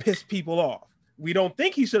unfortunately pissed people off. We don't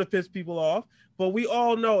think he should have pissed people off, but we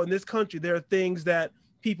all know in this country there are things that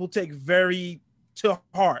people take very to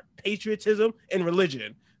heart: patriotism and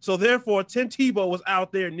religion. So therefore, Tim Tebow was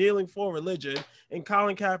out there kneeling for religion, and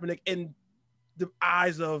Colin Kaepernick, in the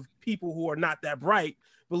eyes of people who are not that bright,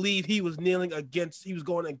 believe he was going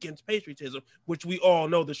against patriotism, which we all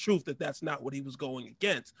know the truth that that's not what he was going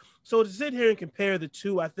against. So to sit here and compare the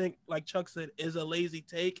two, I think, like Chuck said, is a lazy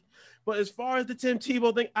take. But as far as the Tim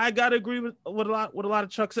Tebow thing, I gotta agree with a lot of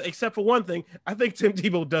Chuck said, except for one thing. I think Tim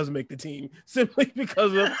Tebow does make the team simply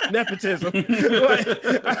because of nepotism.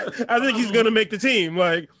 I think he's gonna make the team.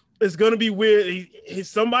 It's gonna be weird.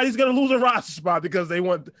 Somebody's gonna lose a roster spot because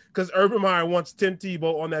Urban Meyer wants Tim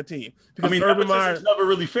Tebow on that team. Because Urban Meyer's never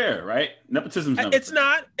really fair, right? Nepotism's never. It's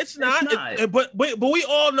not. But we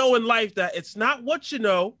all know in life that it's not what you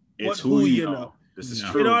know, it's who you know. This is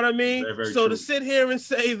true. You know what I mean? Very, very so true. To sit here and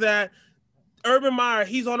say that Urban Meyer,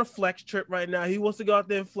 he's on a flex trip right now. He wants to go out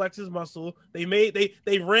there and flex his muscle.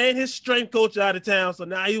 They ran his strength coach out of town, so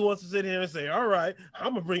now he wants to sit here and say, all right,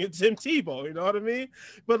 I'm going to bring in Tim Tebow. You know what I mean?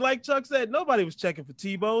 But like Chuck said, nobody was checking for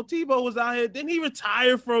Tebow. Tebow was out here. Didn't he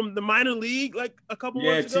retire from the minor league like a couple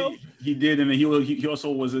months ago? He did, and he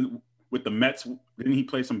also was with the Mets. Didn't he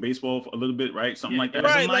play some baseball for a little bit, right? Something like that.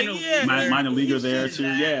 Right, minor leaguer there too.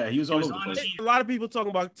 Yeah, he was all over the place. A lot of people talking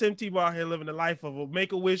about Tim Tebow out here living the life of a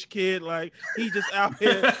Make-A-Wish kid. Like he just out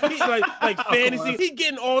here, he like fantasy. He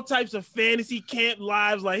getting all types of fantasy camp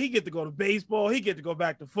lives. Like he get to go to baseball. He get to go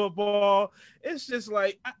back to football. It's just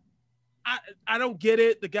like I don't get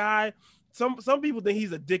it. The guy. Some people think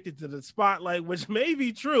he's addicted to the spotlight, which may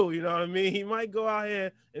be true. You know what I mean? He might go out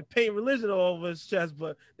here and paint religion all over his chest,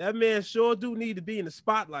 but that man sure do need to be in the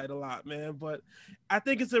spotlight a lot, man. But I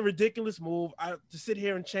think it's a ridiculous move to sit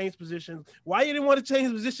here and change positions. Why you didn't want to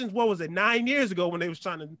change positions? What was it, 9 years ago when they was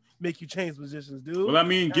trying to make you change positions, dude? Well, I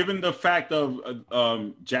mean, given the fact of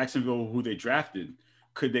Jacksonville, who they drafted,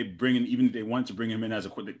 could they bring in, even if they wanted to bring him in as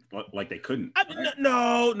a like they couldn't?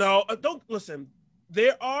 No, don't listen.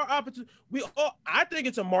 There are opportunities. I think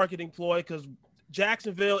it's a marketing ploy because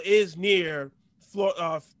Jacksonville is near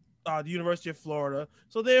the University of Florida.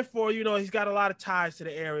 So therefore, he's got a lot of ties to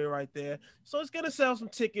the area right there. So it's going to sell some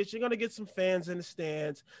tickets. You're going to get some fans in the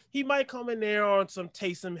stands. He might come in there on some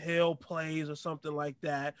Taysom Hill plays or something like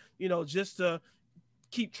that, just to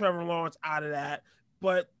keep Trevor Lawrence out of that.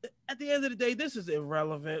 But at the end of the day, this is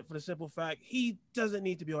irrelevant for the simple fact he doesn't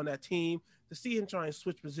need to be on that team. To see him try and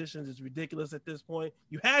switch positions is ridiculous at this point.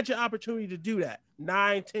 You had your opportunity to do that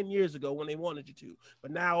 9-10 years ago when they wanted you to.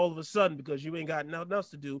 But now all of a sudden, because you ain't got nothing else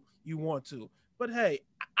to do, you want to. But hey,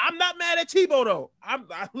 I'm not mad at Tebow though.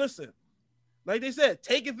 Listen, like they said,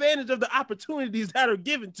 take advantage of the opportunities that are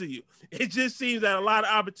given to you. It just seems that a lot of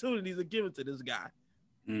opportunities are given to this guy.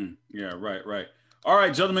 Yeah, right. All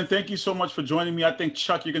right, gentlemen, thank you so much for joining me. I think,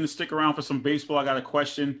 Chuck, you're going to stick around for some baseball. I got a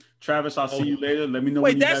question. Travis, I'll see you later. Let me know.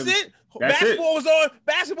 Wait, that's it? Basketball was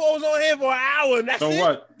on here for an hour, and that's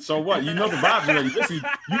it? So what? You know the vibes already. Listen,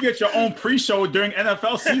 you get your own pre-show during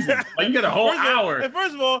NFL season. Like, you get a whole hour. And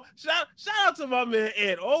first of all, shout out to my man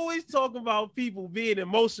Ed. Always talking about people being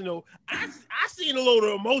emotional. I seen a load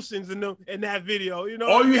of emotions in that video.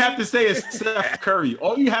 All you have to say is Steph Curry.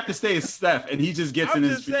 All you have to say is Steph, and he just gets in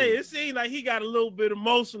his. I'm just saying, it seemed like he got a little bit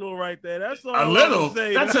emotional right there. That's all. A little.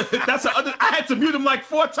 I had to mute him like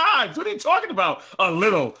 4 times. What are you talking about? A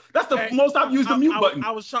little. That's the most I've used the mute button.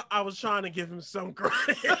 I was trying to give him some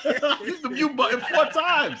credit. Use the mute button 4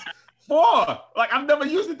 times. 4. Like, I've never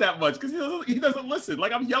used it that much because he doesn't listen.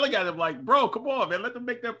 Like, I'm yelling at him like, bro, come on, man. Let them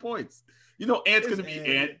make their points. You know, Ant's going to be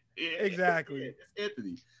Ant. Exactly. It's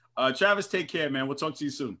Anthony. Travis, take care, man. We'll talk to you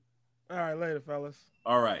soon. All right, later, fellas.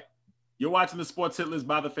 All right. You're watching the Sports Hit List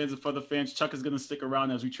by the fans and for the fans. Chuck is going to stick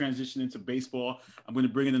around as we transition into baseball. I'm going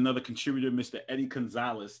to bring in another contributor, Mr. Eddie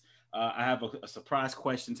Gonzalez. I have a surprise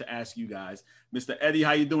question to ask you guys. Mr. Eddie,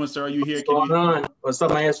 how you doing, sir? Are you here? What's going on? What's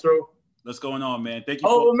up, Maestro? What's going on, man? Thank you.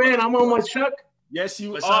 Oh, man, I'm on with Chuck. Yes,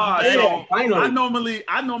 you What's are. up, So finally.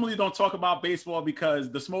 I normally don't talk about baseball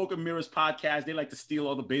because the Smoke and Mirrors podcast, they like to steal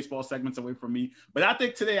all the baseball segments away from me. But I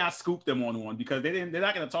think today I scooped them on one because they're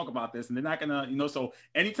not going to talk about this and they're not going to, you know, so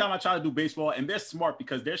anytime I try to do baseball, and they're smart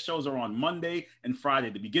because their shows are on Monday and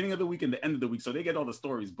Friday, the beginning of the week and the end of the week. So they get all the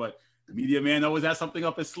stories, but the media man always has something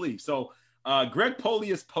up his sleeve. So Greg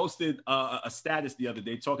Polius posted a status the other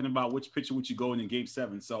day talking about which pitcher would you go in Game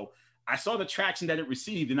 7. So I saw the traction that it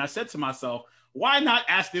received and I said to myself, why not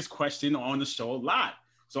ask this question on the show live?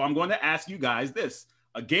 So I'm going to ask you guys this.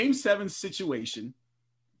 A Game 7 situation,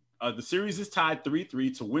 the series is tied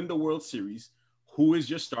 3-3 to win the World Series. Who is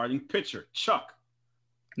your starting pitcher? Chuck.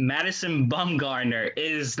 Madison Bumgarner. It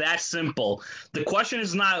is that simple. The question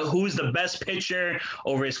is not who's the best pitcher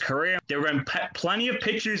over his career. There have been plenty of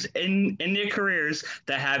pitchers in their careers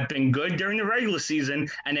that have been good during the regular season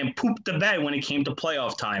and then pooped the bed when it came to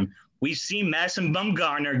playoff time. We've seen Madison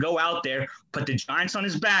Bumgarner go out there, put the Giants on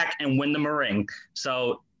his back, and win them a ring.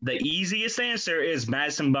 So the easiest answer is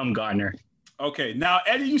Madison Bumgarner. Okay, now,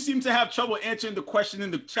 Eddie, you seem to have trouble answering the question in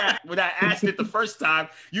the chat when I asked it the first time.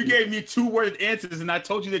 You gave me 2-word answers, and I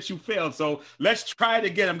told you that you failed. So let's try it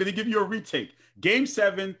again. I'm going to give you a retake. Game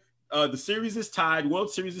 7, the series is tied. World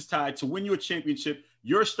Series is tied. To win you a championship,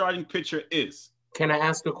 your starting pitcher is. Can I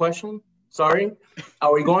ask a question? Sorry.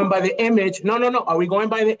 Are we going by the image? No. Are we going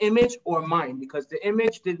by the image or mine? Because the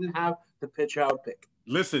image didn't have the pitcher I would pick.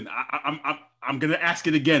 Listen, I'm going to ask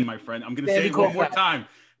it again, my friend. I'm going to say it one more time.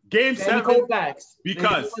 Game 7. Koufax.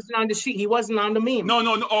 Because he wasn't on the sheet. He wasn't on the meme. No.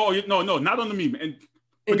 Oh, no, not on the meme. And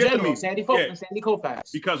in forget general, the meme. Sandy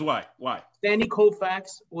Koufax. Because why? Sandy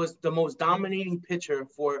Koufax was the most dominating pitcher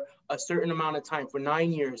for a certain amount of time, for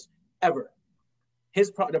 9 years, ever.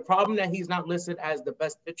 The problem that he's not listed as the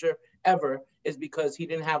best pitcher ever is because he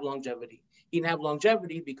didn't have longevity. He didn't have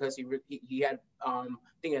longevity because he had I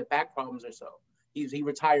think he had back problems or so. He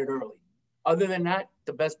retired early. Other than that,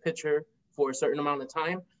 the best pitcher for a certain amount of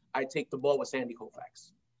time, I take the ball with Sandy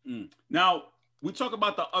Koufax. Now, we talk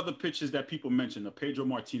about the other pitchers that people mentioned, Pedro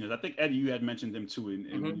Martinez. I think, Eddie, you had mentioned them too when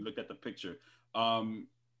you looked at the picture. And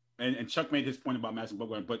Chuck made his point about Madison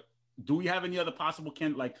Bumgarner, but do we have any other possible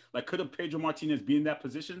like could a Pedro Martinez be in that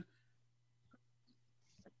position?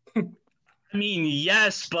 I mean,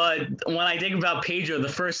 yes, but when I think about Pedro, the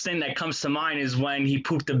first thing that comes to mind is when he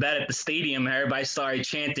pooped the bed at the stadium and everybody started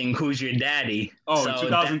chanting, "Who's your daddy?" Oh, in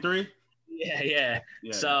 2003? Yeah.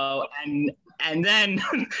 So, and then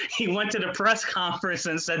he went to the press conference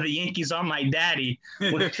and said, "The Yankees are my daddy,"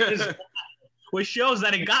 which shows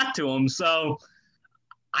that it got to him. So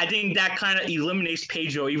I think that kind of eliminates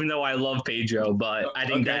Pedro, even though I love Pedro, but I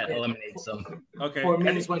think that eliminates him. Okay. For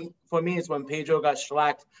me, it's when Pedro got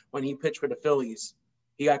shellacked when he pitched for the Phillies.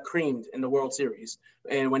 He got creamed in the World Series.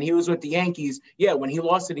 And when he was with the Yankees, when he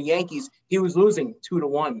lost to the Yankees, he was losing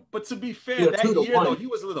 2-1. But to be fair, that year though, he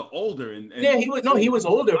was a little older. He was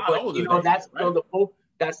older, but older,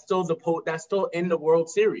 that's still in the World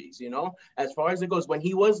Series, as far as it goes. When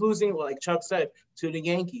he was losing, like Chuck said, to the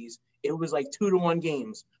Yankees, it was like 2-1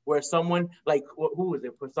 games where someone like who was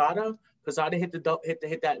it? Posada hit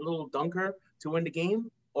that little dunker to win the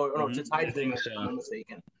game to tie the game. If I'm not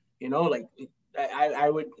mistaken. I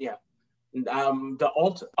would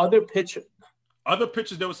other pitchers.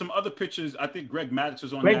 There were some other pitchers. I think Greg Maddux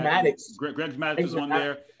was on Greg there. Maddox. Greg Maddux was on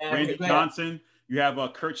there. Randy Johnson. You have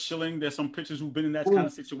Kurt Schilling. There's some pitchers who've been in that kind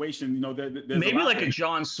of situation. There's maybe like a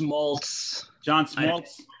John Smoltz. John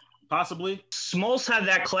Smoltz. Possibly. Smoltz had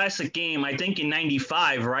that classic game, I think in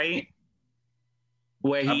 95, right?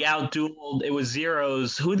 Where he outdueled, it was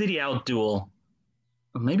zeros. Who did he outduel?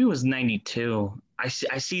 Maybe it was 92. I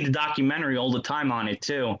see the documentary all the time on it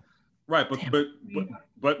too. Right,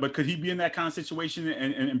 but could he be in that kind of situation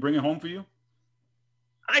and bring it home for you?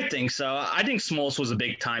 I think so. I think Smoltz was a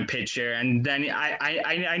big time pitcher, and then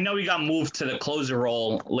I know he got moved to the closer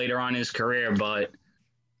role later on in his career, but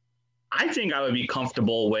I think I would be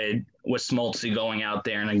comfortable with Smoltz going out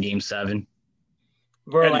there in a Game 7.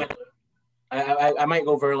 Verlander. I might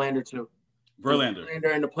go Verlander too. Verlander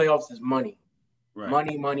in the playoffs is money. Right.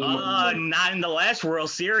 Money. Not in the last World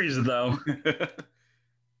Series though.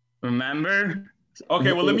 Remember?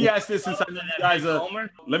 Okay, well, let me ask this since I know you guys are.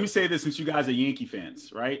 Let me say this since you guys are Yankee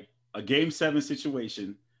fans, right? A Game 7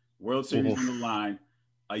 situation, World Series on the line,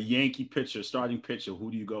 a Yankee pitcher, starting pitcher.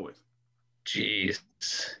 Who do you go with? Jeez.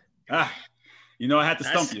 You know I had to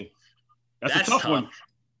stump you. That's a tough one.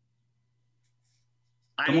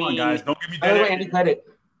 Come on, guys, don't give me that. Andy Pettitte.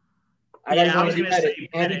 I was gonna say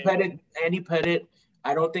Andy Pettitte.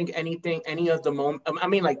 I don't think any of the moment. I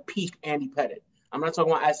mean, like peak Andy Pettitte. I'm not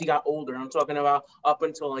talking about as he got older. I'm talking about up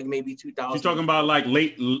until like maybe 2000. You're talking about like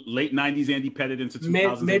late 90s Andy Pettitte into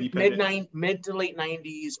 2000s Andy Pettitte? Mid to late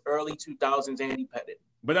 90s, early 2000s Andy Pettitte.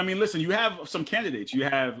 But I mean, listen, you have some candidates. You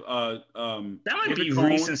have that might be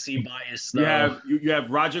recency bias though. You have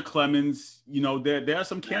Roger Clemens. You know, there are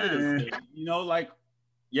some candidates. You know, like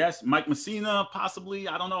yes, Mike Messina, possibly.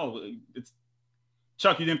 I don't know. It's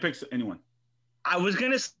Chuck. You didn't pick anyone. I was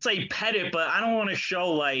gonna say Pettitte, but I don't want to show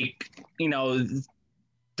like, you know,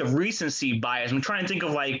 the recency bias. I'm trying to think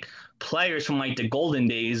of like players from like the golden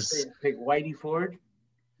days. Pick Whitey Ford.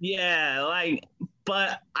 Yeah, like,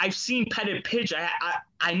 but I've seen Pettitte pitch.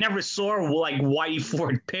 I never saw like Whitey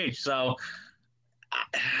Ford pitch, so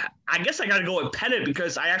I guess I got to go with Pettitte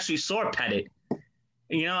because I actually saw Pettitte.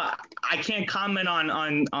 You know, I can't comment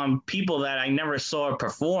on people that I never saw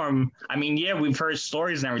perform. I mean, yeah, we've heard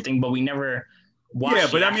stories and everything, but we never. Yeah,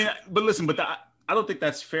 but I mean, but listen, I don't think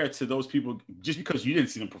that's fair to those people. Just because you didn't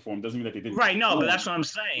see them perform doesn't mean that they didn't. Right, no, but that's what I'm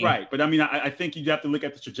saying. Right, but I mean, I think you have to look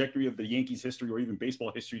at the trajectory of the Yankees' history or even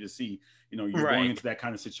baseball history to see, you know, you're going into that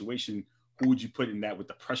kind of situation. Who would you put in that with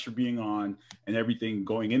the pressure being on and everything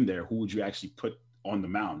going in there? Who would you actually put on the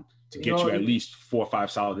mound to get you at least 4 or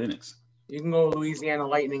 5 solid innings? You can go Louisiana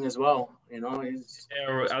Lightning as well. You know,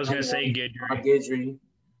 I was gonna say Guidry.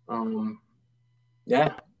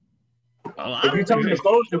 Yeah. If you tell me the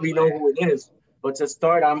closer, we know who it is. But to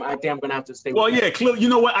start, I think I'm gonna have to stay. Well, yeah, you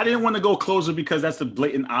know what? I didn't want to go closer because that's the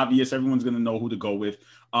blatant obvious. Everyone's gonna know who to go with.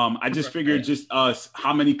 I just figured just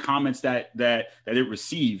how many comments that it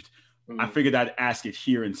received. I figured I'd ask it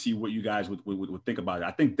here and see what you guys would think about it.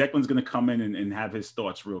 I think Declan's gonna come in and have his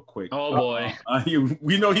thoughts real quick. Oh boy,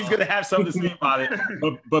 we know he's gonna have something to say about it.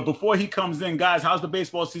 But before he comes in, guys, how's the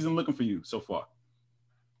baseball season looking for you so far?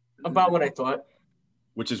 About what I thought.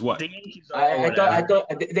 Which is what? I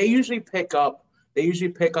thought they usually pick up. They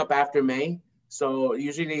usually pick up after May. So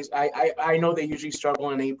usually I know they usually struggle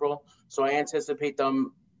in April. So I anticipate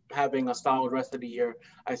them having a solid rest of the year.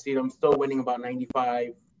 I see them still winning about 95,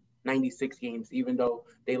 96 games, even though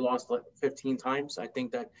they lost like 15 times. I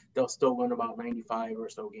think that they'll still win about 95 or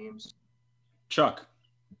so games. Chuck.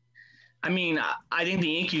 I mean, I think the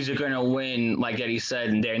Yankees are going to win, like Eddie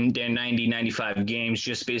said, their 90, 95 games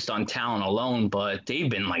just based on talent alone, but they've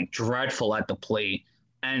been, like, dreadful at the plate,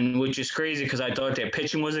 and which is crazy because I thought their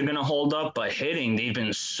pitching wasn't going to hold up, but hitting, they've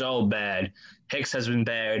been so bad. Hicks has been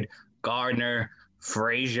bad. Gardner,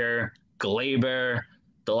 Frazier, Glaber,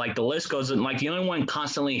 the list goes, like, the only one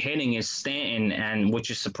constantly hitting is Stanton, and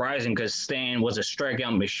which is surprising because Stanton was a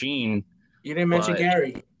strikeout machine. You didn't mention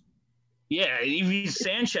Gary. Yeah, even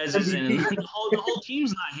Sanchez isn't. The whole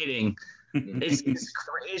team's not hitting.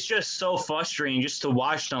 It's just so frustrating just to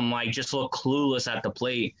watch them like just look clueless at the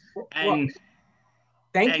plate. And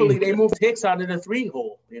thankfully, they moved Hicks out of the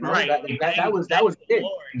 3-hole. You know, right? That was it.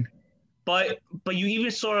 But you even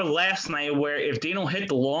saw last night where if they don't hit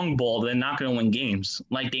the long ball, they're not going to win games.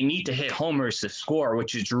 Like they need to hit homers to score,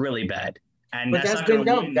 which is really bad. And but that's been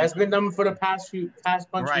done. That's been done for the past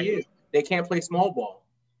bunch of years. They can't play small ball.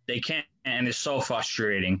 They can't, and it's so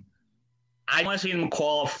frustrating. I want to see them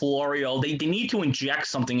call Florio. They need to inject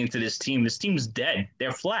something into this team. This team's dead.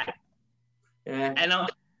 They're flat. Yeah.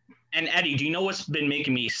 And Eddie, do you know what's been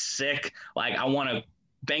making me sick? Like I want to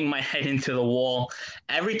bang my head into the wall.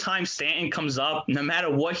 Every time Stanton comes up, no matter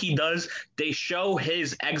what he does, they show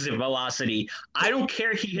his exit velocity. I don't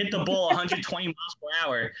care if he hit the ball 120 miles per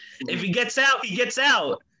hour. If he gets out, he gets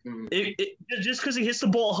out. Just because he hits the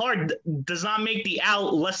ball hard does not make the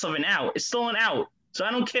out less of an out. It's still an out, so I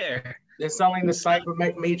don't care. They're selling the cyber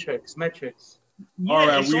metrics. Yeah, all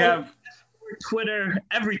right, we have Twitter,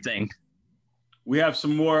 everything. We have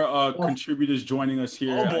some more contributors joining us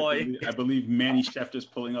here. Oh boy! I believe Manny Schefter's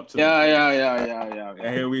pulling up to.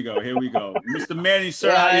 Yeah. Here we go, Mr. Manny,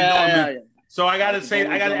 sir. How you doing? So I gotta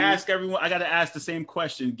ask everyone. I gotta ask the same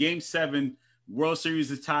question. Game 7, World Series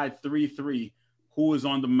is tied 3-3. Who is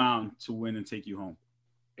on the mound to win and take you home?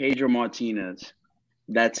 Pedro Martinez.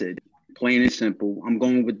 That's it. Plain and simple. I'm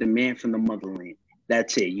going with the man from the motherland.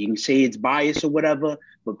 That's it. You can say it's biased or whatever,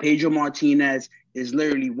 but Pedro Martinez is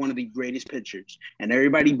literally one of the greatest pitchers. And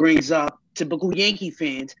everybody brings up typical Yankee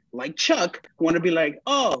fans like Chuck who want to be like,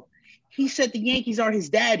 oh, he said the Yankees are his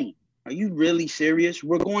daddy. Are you really serious?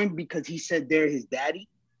 We're going because he said they're his daddy?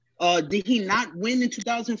 Did he not win in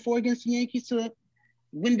 2004 against the Yankees to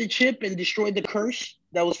win the chip and destroy the curse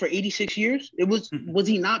that was for 86 years? Was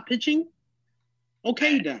he not pitching?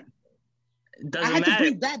 Okay, then. I had to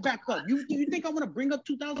bring that back up. You think I want to bring up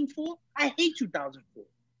 2004? I hate 2004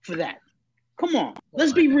 for that. Come on.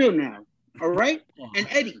 Let's be real now. All right? And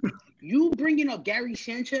Eddie, you bringing up Gary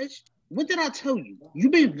Sanchez, what did I tell you?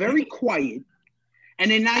 You've been very quiet,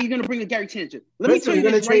 and then now you're going to bring up Gary Sanchez. Let me tell you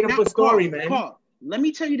this right now, Carl. Let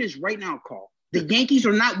me tell you this right now, Carl. The Yankees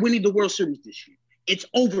are not winning the World Series this year. It's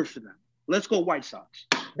over for them. Let's go White Sox.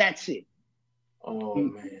 That's it. Oh,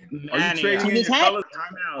 man. Are you trading in colors?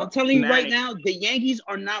 I'm telling you right now, the Yankees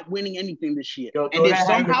are not winning anything this year. And if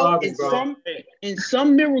somehow, in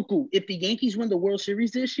some miracle, if the Yankees win the World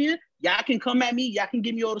Series this year, y'all can come at me. Y'all can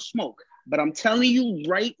give me all the smoke. But I'm telling you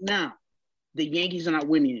right now, the Yankees are not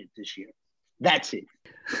winning it this year. That's it.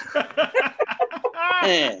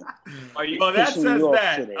 Well, that says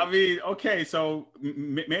that. Today. I mean, okay, so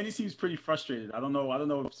Manny seems pretty frustrated. I don't know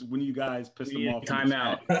if one of you guys pissed him off.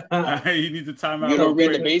 Timeout. He needs a timeout. You don't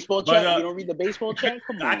read the baseball chat? You don't read the baseball chat?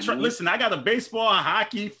 Come on. Listen, I got a baseball,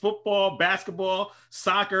 hockey, football, basketball,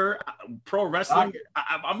 soccer, pro wrestling.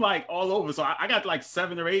 I'm like all over. So I got like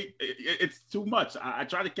 7 or 8. It's too much. I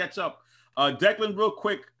try to catch up. Declan, real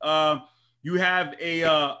quick. You have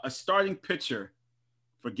a starting pitcher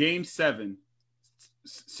for Game 7.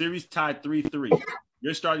 Series tied 3-3.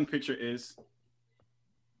 Your starting pitcher is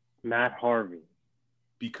Matt Harvey.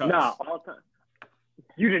 Because all time.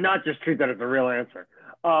 You did not just treat that as a real answer.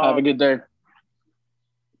 Have a good day.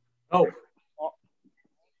 All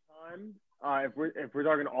time. If we're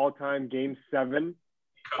talking all time, Game 7.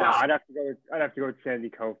 I'd have to go with Sandy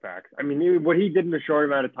Koufax. I mean, what he did in a short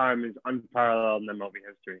amount of time is unparalleled in MLB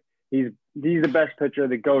history. He's the best pitcher,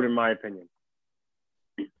 the GOAT, in my opinion.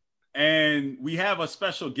 And we have a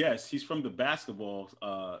special guest. He's from the basketball.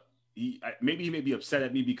 He may be upset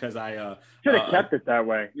at me because I should have kept it that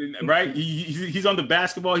way, right? He's on the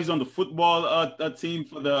basketball. He's on the football team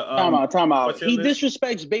for the. Time out. He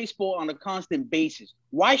disrespects baseball on a constant basis.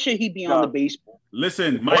 Why should he be on the baseball?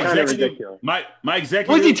 Listen, my executive.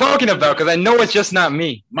 What is he talking about? Because I know it's just not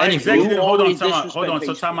me. My executive. Hold on. So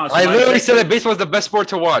time out. So I literally said that baseball is the best sport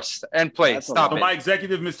to watch and play. Stop it. So my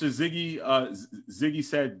executive, Mr. Ziggy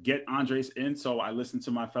said get Andres in. So I listened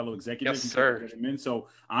to my fellow executive. Yes, sir. Get him in. So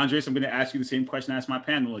Andres, I'm going to ask you the same question I asked my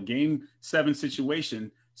panel. A Game 7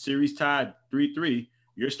 situation, series tied 3-3.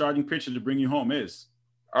 Your starting pitcher to bring you home is.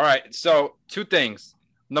 All right. So 2 things.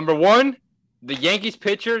 Number 1, the Yankees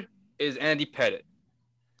pitcher is Andy Pettitte.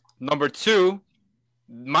 Number 2,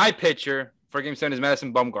 my pitcher for Game 7 is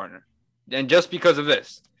Madison Bumgarner. And just because of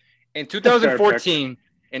this, in 2014,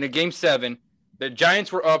 in a Game 7, the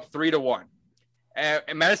Giants were up 3-1. And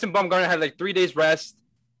Madison Bumgarner had like 3 days rest.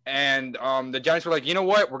 And the Giants were like, you know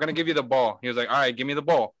what? We're going to give you the ball. He was like, all right, give me the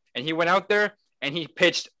ball. And he went out there and he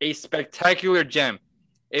pitched a spectacular gem.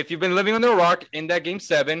 If you've been living under a rock, in that Game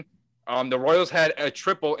 7, the Royals had a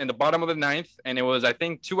triple in the bottom of the 9th. And it was, I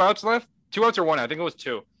think, 2 outs left. 2 outs or 1 out. I think it was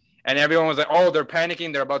 2. And everyone was like, oh, they're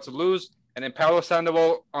panicking. They're about to lose. And then Pablo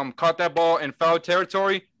Sandoval caught that ball in foul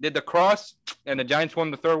territory, did the cross, and the Giants won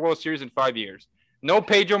the 3rd World Series in 5 years. No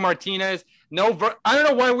Pedro Martinez. I don't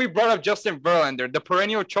know why we brought up Justin Verlander, the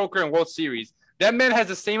perennial choker in World Series. That man has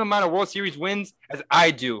the same amount of World Series wins as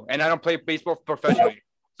I do, and I don't play baseball professionally.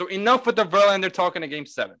 So enough with the Verlander talking to Game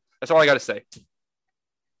 7. That's all I got to say.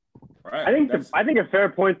 All right. I think a fair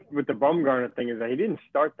point with the Bumgarner thing is that he didn't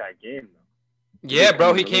start that game, though. Yeah,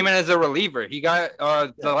 bro, he came in as a reliever. He got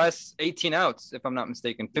the last 18 outs, if I'm not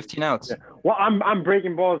mistaken, 15 outs. Yeah. Well, I'm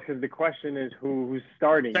breaking balls because the question is who's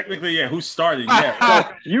starting. Technically, yeah, who's starting? Yeah,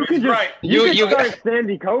 so you can just you start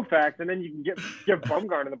Sandy Koufax, and then you can give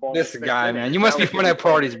Bumgarner the ball. This guy, man, you must be fun at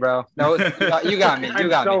parties, bro. No, you got me. You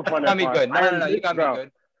got me. You got me good. No, you got me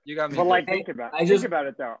good. You got me. But like, think about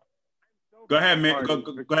it though. Go ahead, man. Go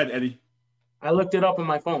ahead, Eddie. I looked it up on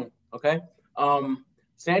my phone. Okay.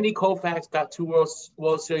 Sandy Koufax got 2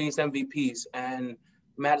 World Series MVPs, and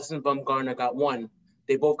Madison Bumgarner got 1.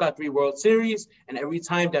 They both got 3 World Series, and every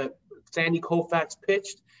time that Sandy Koufax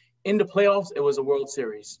pitched in the playoffs, it was a World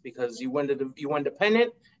Series because you went the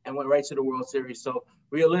pennant and went right to the World Series. So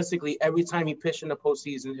realistically, every time he pitched in the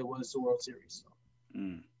postseason, it was the World Series.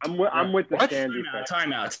 I'm with the Sandy.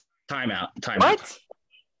 Timeout. What?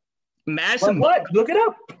 Madison. What? Look it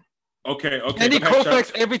up. Okay. Andy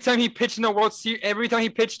Koufax, every time he pitched in the World Series, every time he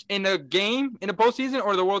pitched in a game in the postseason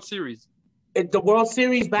or the World Series? The World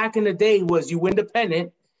Series back in the day was you win the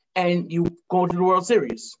pennant and you go to the World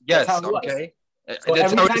Series. Yes, okay. So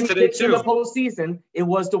every time he pitched in the postseason, it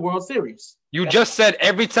was the World Series. You just said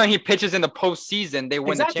every time he pitches in the postseason, they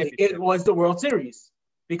win the championship. It was the World Series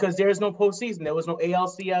because there is no postseason. There was no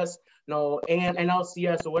ALCS, no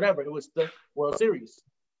NLCS or whatever. It was the World Series.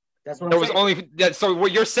 That's what I'm saying. So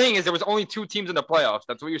what you're saying is there was only 2 teams in the playoffs.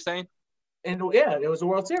 That's what you're saying? And yeah, it was the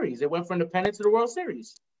World Series. It went from the pennant to the World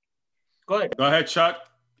Series. Go ahead, Chuck.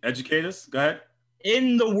 Educate us. Go ahead.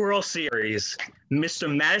 In the World Series,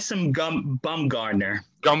 Mr. Madison Bumgarner.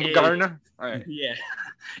 All right. Yeah.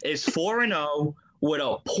 Is 4-0 with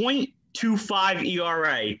a .25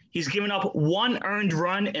 ERA. He's given up 1 earned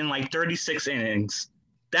run in like 36 innings.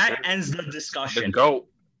 That ends the discussion. The GOAT.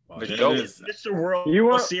 The GOAT. Mr.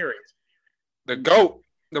 World Series. The GOAT.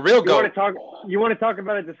 The real GOAT. You want to talk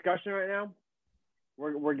about a discussion right now?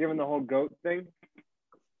 We're giving the whole GOAT thing.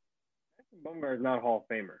 Bumgarner is not a Hall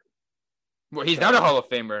of Famer. Well, he's not a Hall of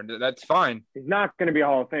Famer. That's fine. He's not going to be a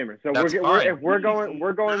Hall of Famer. So we're going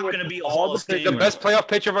with all the best playoff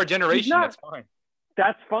pitcher of our generation. That's fine.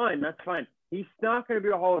 That's fine. He's not going to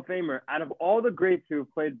be a Hall of Famer. Out of all the greats who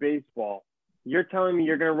have played baseball, you're telling me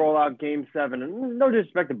you're going to roll out Game 7. And no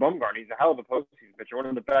disrespect to Bumgarner, he's a hell of a postseason pitcher, one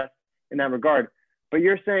of the best in that regard. But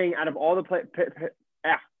you're saying out of all the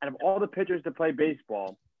pitchers to play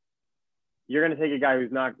baseball, you're going to take a guy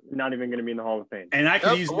who's not even going to be in the Hall of Fame. And I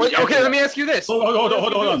can easily. Okay, let me ask you this. Hold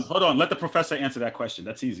on. Let the professor answer that question.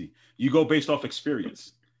 That's easy. You go based off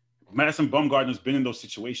experience. Madison Bumgarner's been in those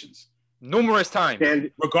situations numerous times.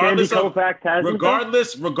 Regardless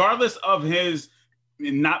of his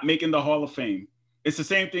not making the Hall of Fame, it's the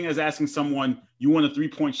same thing as asking someone you want a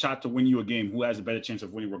 3-point shot to win you a game. Who has a better chance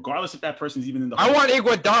of winning, regardless if that person's even in the Hall of Fame. I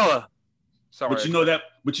want Iguodala. Sorry. But you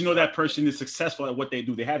know that person is successful at what they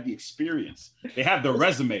do. They have the experience. They have the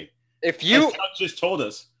resume. If you just told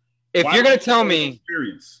us, if you're gonna tell me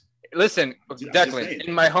experience, listen, Declan,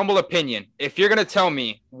 in my humble opinion, if you're gonna tell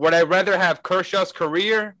me would I rather have Kershaw's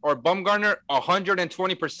career or Bumgarner,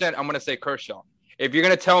 120%, I'm gonna say Kershaw. If you're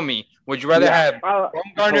gonna tell me would you rather have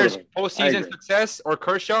Bumgarner's postseason success or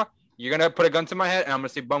Kershaw, you're gonna put a gun to my head and I'm gonna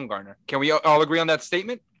say Bumgarner. Can we all agree on that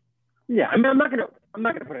statement? Yeah, I mean, I'm not gonna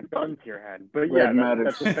put a gun to your head, but yeah,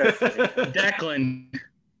 that's a fair thing.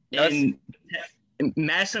 Declan,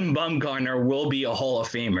 Madison Bumgarner will be a Hall of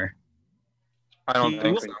Famer. I don't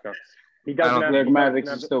think so. He doesn't have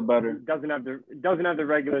Magic's is still better. Doesn't have the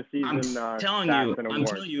regular season. I'm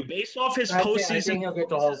telling you, based off his postseason alone,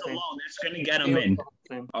 that's going to get him in.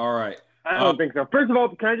 All right. I don't think so. First of all,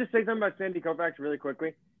 can I just say something about Sandy Koufax really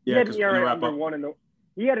quickly? He had an ERA under 1 in the.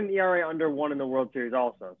 He had an ERA under 1 in the World Series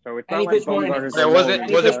also, so it's not like Bumgarner's. Was it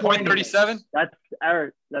 .37? That's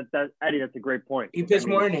Eddie. That's a great point. He pitched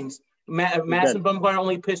more innings. Madison Bumgarner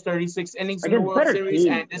only pitched 36 innings in the World Series,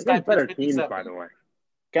 and this guy pitched 57. By the way.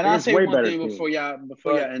 Can I say one thing before y'all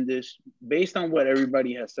end this? Based on what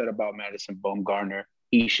everybody has said about Madison Bumgarner,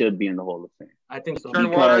 he should be in the Hall of Fame. I think so.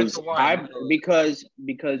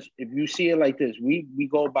 Because if you see it like this, we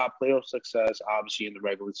go about playoff success, obviously in the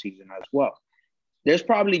regular season as well. There's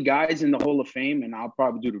probably guys in the Hall of Fame, and I'll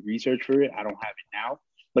probably do the research for it. I don't have it now,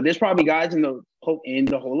 but there's probably guys in the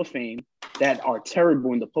Hall of Fame that are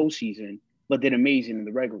terrible in the postseason, but did amazing in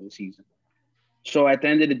the regular season. So at the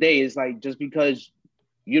end of the day, it's like just because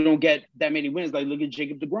you don't get that many wins, like look at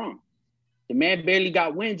Jacob deGrom. The man barely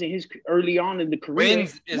got wins in his early on in the career.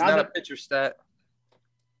 Wins is not a pitcher stat.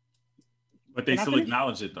 But they still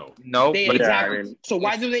acknowledge it though. No, but exactly. So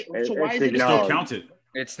why do they? So why is it still counted?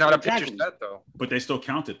 It's not a pitcher stat, though. But they still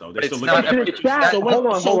count it, though. They still look at a stat. Hold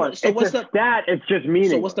on. So what's the stat? It's just meaning.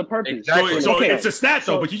 So what's the purpose? Exactly. So it's a stat,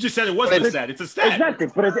 though. But you just said it wasn't a stat. It's a stat. Exactly.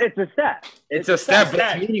 But it's a stat. It's a stat, but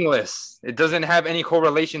it's meaningless. It doesn't have any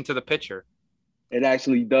correlation to the pitcher. It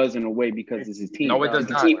actually does in a way because it's his team. No, it does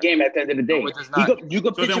not. It's a team game at the end of the day. No, it does not.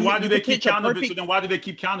 So then why do they keep count of it? So then why do they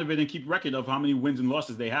keep count of it and keep record of how many wins and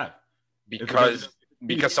losses they have?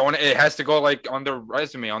 Because someone it has to go like on their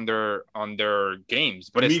resume, on their games,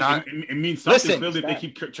 but it's not. It means something. Clearly, if they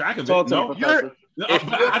keep track of it. No,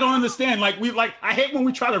 I don't understand. I hate when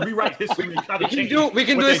we try to rewrite history and try to change. We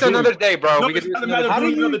can do this another day, bro. No, it's not a matter of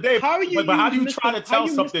doing another day. But how do you try to tell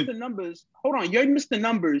something? The numbers. Hold on, you missed the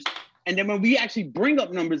numbers, and then when we actually bring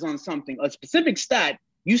up numbers on something, a specific stat,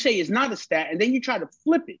 you say it's not a stat, and then you try to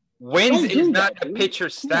flip it. Wins is not a pitcher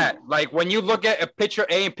stat. Like when you look at a pitcher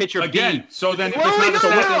A and pitcher B. So then,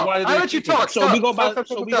 why I'll let you talk. So we go by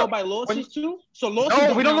losses too. So losses.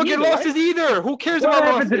 No, we don't look at losses either. Who cares about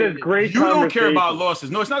losses? You don't care about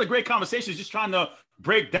losses. No, it's not a great conversation. It's just trying to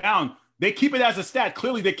break down. They keep it as a stat.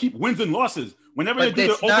 Clearly, they keep wins and losses. Whenever they do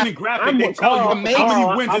the opening graphic, they tell you how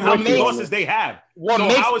many wins and how many losses they have. What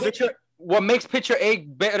what makes pitcher A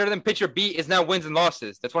better than pitcher B is now wins and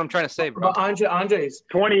losses. That's what I'm trying to say, bro. But Andres,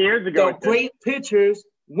 20 years ago, the great pitchers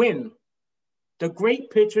win. The great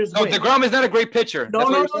pitchers win. No, DeGrom is not a great pitcher.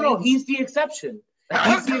 No. He's the exception.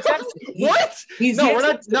 He's the exception. What? He's no, the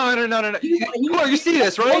we're exception. not. No. Come on, you see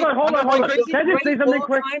this, right? Hold on. The Can I just say something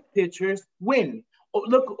quick? all-time pitchers win. Oh,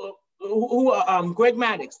 look, Greg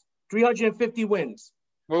Maddux, 350 wins.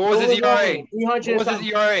 What was his ERA? 300. What was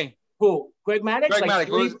his ERA? Who? Greg Maddux? Greg like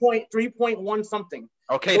Maddux. 3.1 something.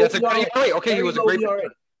 Okay, that's a good ERA. Okay, he was a great pitcher.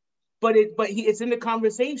 But it's in the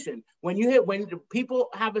conversation. When the people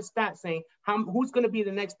have a stat saying who's going to be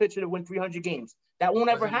the next pitcher to win 300 games, that won't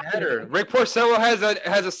ever happen. Rick Porcello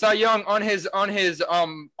has a Cy Young on his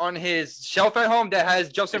shelf at home that has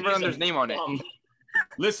Justin Verlander's name on it.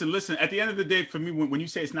 Listen. At the end of the day, for me, when you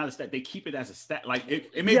say it's not a stat, they keep it as a stat. Like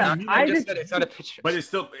it may. Yeah, I just said it's not a pitcher, but it's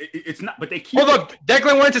still it's not. But they keep. Hold up,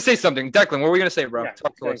 Declan wanted to say something. Declan, what were we gonna say, bro? Yeah,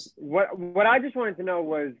 Talk to us. What I just wanted to know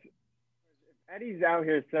was, Eddie's out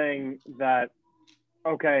here saying that,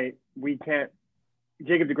 okay, we can't.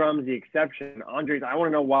 Jacob deGrom is the exception. Andres, I want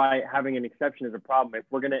to know why having an exception is a problem. If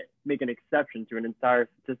we're going to make an exception to an entire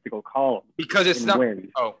statistical column, because it's not. Wins.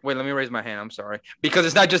 Oh, wait, let me raise my hand. I'm sorry. Because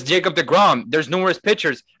it's not just Jacob deGrom. There's numerous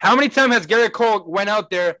pitchers. How many times has Garrett Cole went out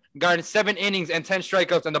there, gotten 7 innings and 10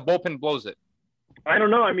 strikeouts, and the bullpen blows it? I don't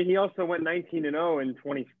know. I mean, he also went 19-0 in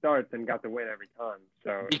 20 starts and got the win every time.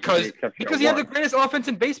 So because he had the greatest offense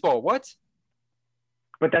in baseball. What?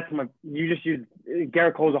 But you just used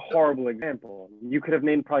Garrett Cole's a horrible example. You could have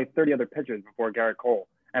named probably 30 other pitchers before Garrett Cole,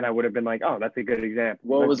 and I would have been like, oh, that's a good example.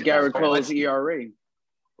 What was Garrett Cole's ERA?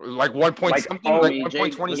 Like 1 point something, like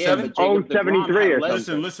 1.27? Oh, 73 or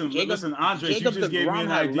something. Listen, Andres, you just gave me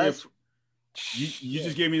an idea. You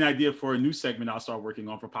just gave me an idea for a new segment I'll start working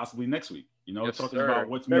on for possibly next week. Talking about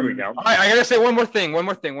what's there we go. All right, I gotta say one more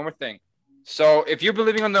thing. So if you've been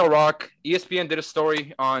living under a rock, ESPN did a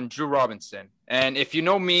story on Drew Robinson. And if you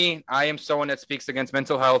know me, I am someone that speaks against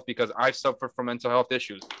mental health because I've suffered from mental health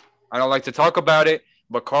issues. I don't like to talk about it,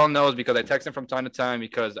 but Carl knows because I text him from time to time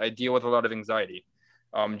because I deal with a lot of anxiety.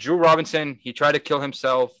 Drew Robinson, he tried to kill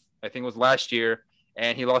himself, I think it was last year,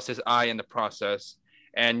 and he lost his eye in the process.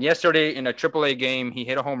 And yesterday in a AAA game, he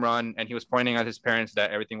hit a home run, and he was pointing at his parents that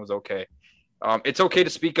everything was okay. It's okay to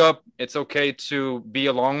speak up. It's okay to be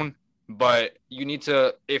alone. But you need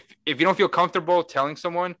to, if you don't feel comfortable telling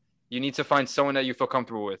someone, you need to find someone that you feel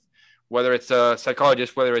comfortable with, whether it's a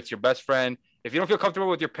psychologist, whether it's your best friend. If you don't feel comfortable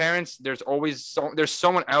with your parents, there's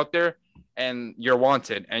someone out there, and you're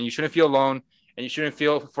wanted, and you shouldn't feel alone, and you shouldn't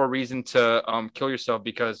feel for a reason to kill yourself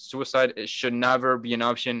because suicide, it should never be an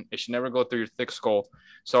option. It should never go through your thick skull.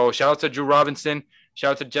 So shout out to Drew Robinson,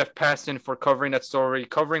 shout out to Jeff Passan for covering that story,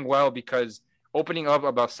 covering well, because opening up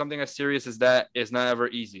about something as serious as that is not ever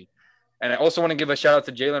easy. And I also want to give a shout out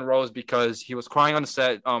to Jalen Rose because he was crying on the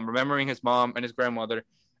set, remembering his mom and his grandmother.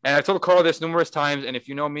 And I've told Carl this numerous times. And if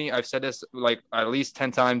you know me, I've said this like at least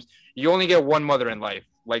 10 times. You only get one mother in life.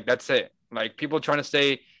 Like, that's it. Like, people trying to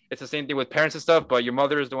say it's the same thing with parents and stuff, but your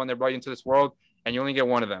mother is the one that brought you into this world, and you only get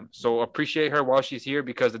one of them. So appreciate her while she's here,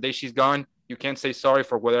 because the day she's gone, you can't say sorry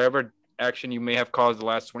for whatever action you may have caused the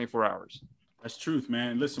last 24 hours. That's truth,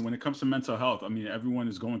 man. Listen, when it comes to mental health, I mean, everyone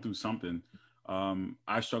is going through something.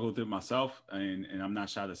 I struggle with it myself, and I'm not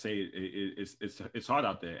shy to say it's hard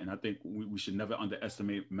out there. And I think we should never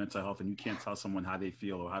underestimate mental health, and you can't tell someone how they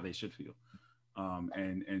feel or how they should feel.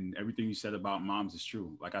 And everything you said about moms is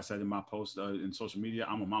true. Like I said in my post in social media,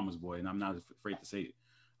 I'm a mama's boy, and I'm not afraid to say it.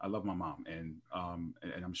 I love my mom, and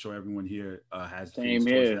I'm sure everyone here has same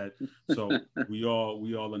here. That. So we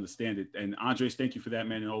all understand it. And Andres, thank you for that,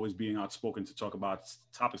 man, and always being outspoken to talk about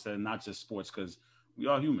topics that are not just sports, because we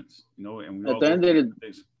are humans, and we at the end of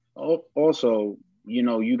the also,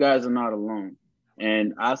 you guys are not alone.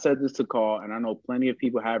 And I said this to Carl, and I know plenty of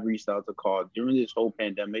people have reached out to Carl during this whole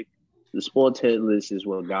pandemic. The sports hit list is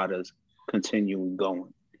what got us continuing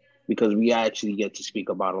going, because we actually get to speak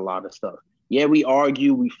about a lot of stuff. Yeah, we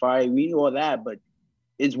argue, we fight, we do all that, but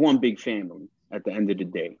it's one big family at the end of the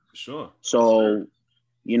day. Sure. So,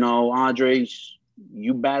 Andres,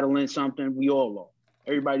 you battling something, we all are.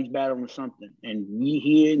 Everybody's battling something. And we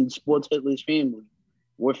here in the Sports Hit List family,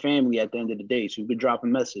 we're family at the end of the day. So we could drop a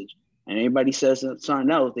message. And anybody says something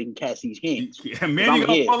else, they can catch these hints. Yeah, Manny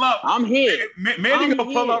gonna pull up. I'm here. Manny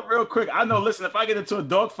gonna pull up real quick. I know, listen, if I get into a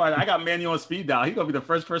dogfight, I got Manny on speed dial. He's gonna be the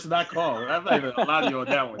first person I call. I'm not even lie to you on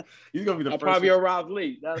that one. He's gonna be the first. Probably arrive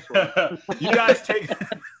late. That's right. You guys take. Can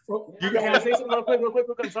I say something real quick?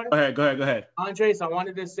 I'm sorry. Go ahead. Andres, I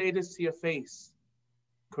wanted to say this to your face.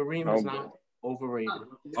 Kareem is not Overrated.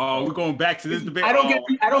 Oh, we're going back to this debate. I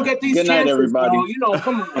don't get these Good chances, night, everybody. bro. You know,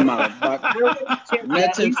 come on. I'm out.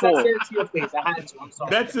 Mets in 4. I had to. I'm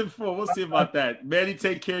sorry. That's in 4. We'll see about that. Manny,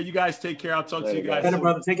 take care. You guys take care. I'll talk to you guys Better, soon.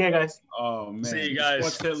 brother. Take care, guys. Oh, man. See you guys.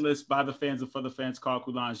 Sports Hit List by the fans and for the fans. Carl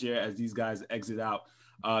Coulange here as these guys exit out.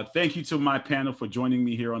 Thank you to my panel for joining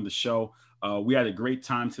me here on the show. We had a great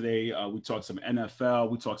time today. We talked some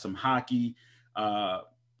NFL. We talked some hockey.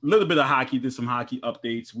 A little bit of hockey, did some hockey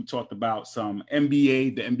updates. We talked about some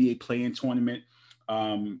NBA, the NBA play-in tournament.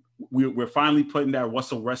 We're finally putting that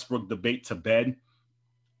Russell Westbrook debate to bed.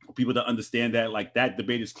 For people to understand that, like, that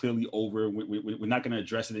debate is clearly over. We're not going to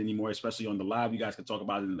address it anymore, especially on the live. You guys can talk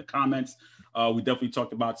about it in the comments. We definitely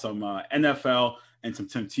talked about some NFL and some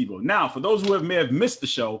Tim Tebow. Now, for those who may have missed the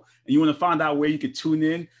show and you want to find out where you could tune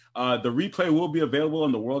in, the replay will be available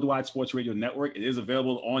on the Worldwide Sports Radio Network. It is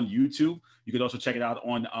available on YouTube. You could also check it out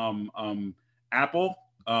on Apple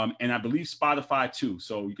and I believe Spotify too.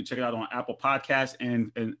 So you can check it out on Apple Podcasts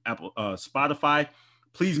and Apple Spotify.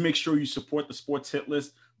 Please make sure you support the Sports Hit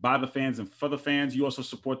List by the fans and for the fans. You also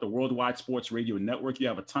support the Worldwide Sports Radio Network. You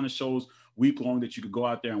have a ton of shows week long that you could go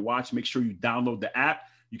out there and watch. Make sure you download the app.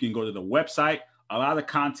 You can go to the website. A lot of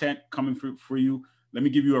content coming for you. Let me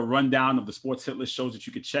give you a rundown of the Sports Hit List shows that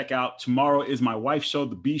you could check out. Tomorrow is my wife's show,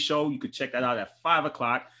 The B Show. You could check that out at 5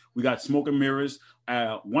 o'clock. We got Smoke and Mirrors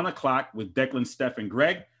at 1 o'clock with Declan, Steph, and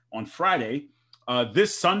Greg on Friday.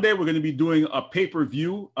 This Sunday, we're going to be doing a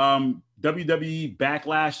pay-per-view, WWE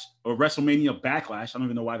Backlash or WrestleMania Backlash. I don't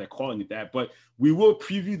even know why they're calling it that, but we will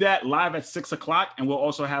preview that live at 6 o'clock, and we'll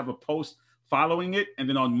also have a post following it. And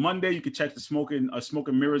then on Monday, you can check the Smoke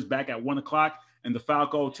and Mirrors back at 1 o'clock, and the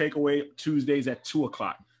Falco Takeaway Tuesdays at 2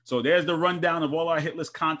 o'clock. So there's the rundown of all our hit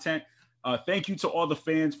list content. Thank you to all the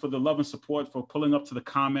fans for the love and support, for pulling up to the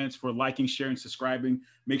comments, for liking, sharing, subscribing.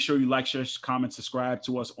 Make sure you like, share, comment, subscribe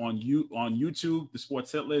to us on YouTube, the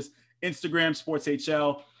Sports Hit List, Instagram, Sports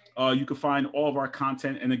HL. You can find all of our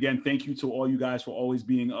content. And again, thank you to all you guys for always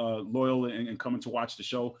being loyal and coming to watch the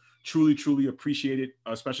show. Truly, truly appreciate it.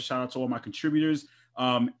 A special shout out to all my contributors.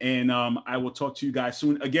 And I will talk to you guys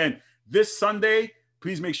soon. Again, this Sunday,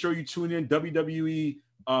 please make sure you tune in. WWE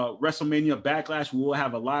WrestleMania Backlash. We will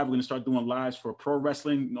have a live. We're going to start doing lives for pro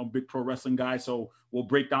wrestling. Big pro wrestling guys. So we'll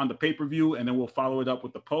break down the pay-per-view and then we'll follow it up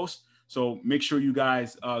with the post. So make sure you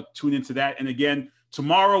guys tune into that. And again,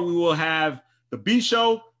 tomorrow we will have the B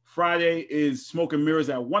Show. Friday is Smoke and Mirrors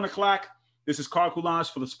at 1 o'clock. This is Carl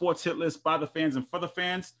Coulange for the Sports Hit List by the fans and for the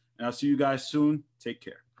fans. And I'll see you guys soon. Take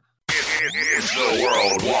care. It's the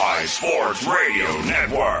Worldwide Sports Radio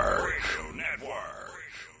Network.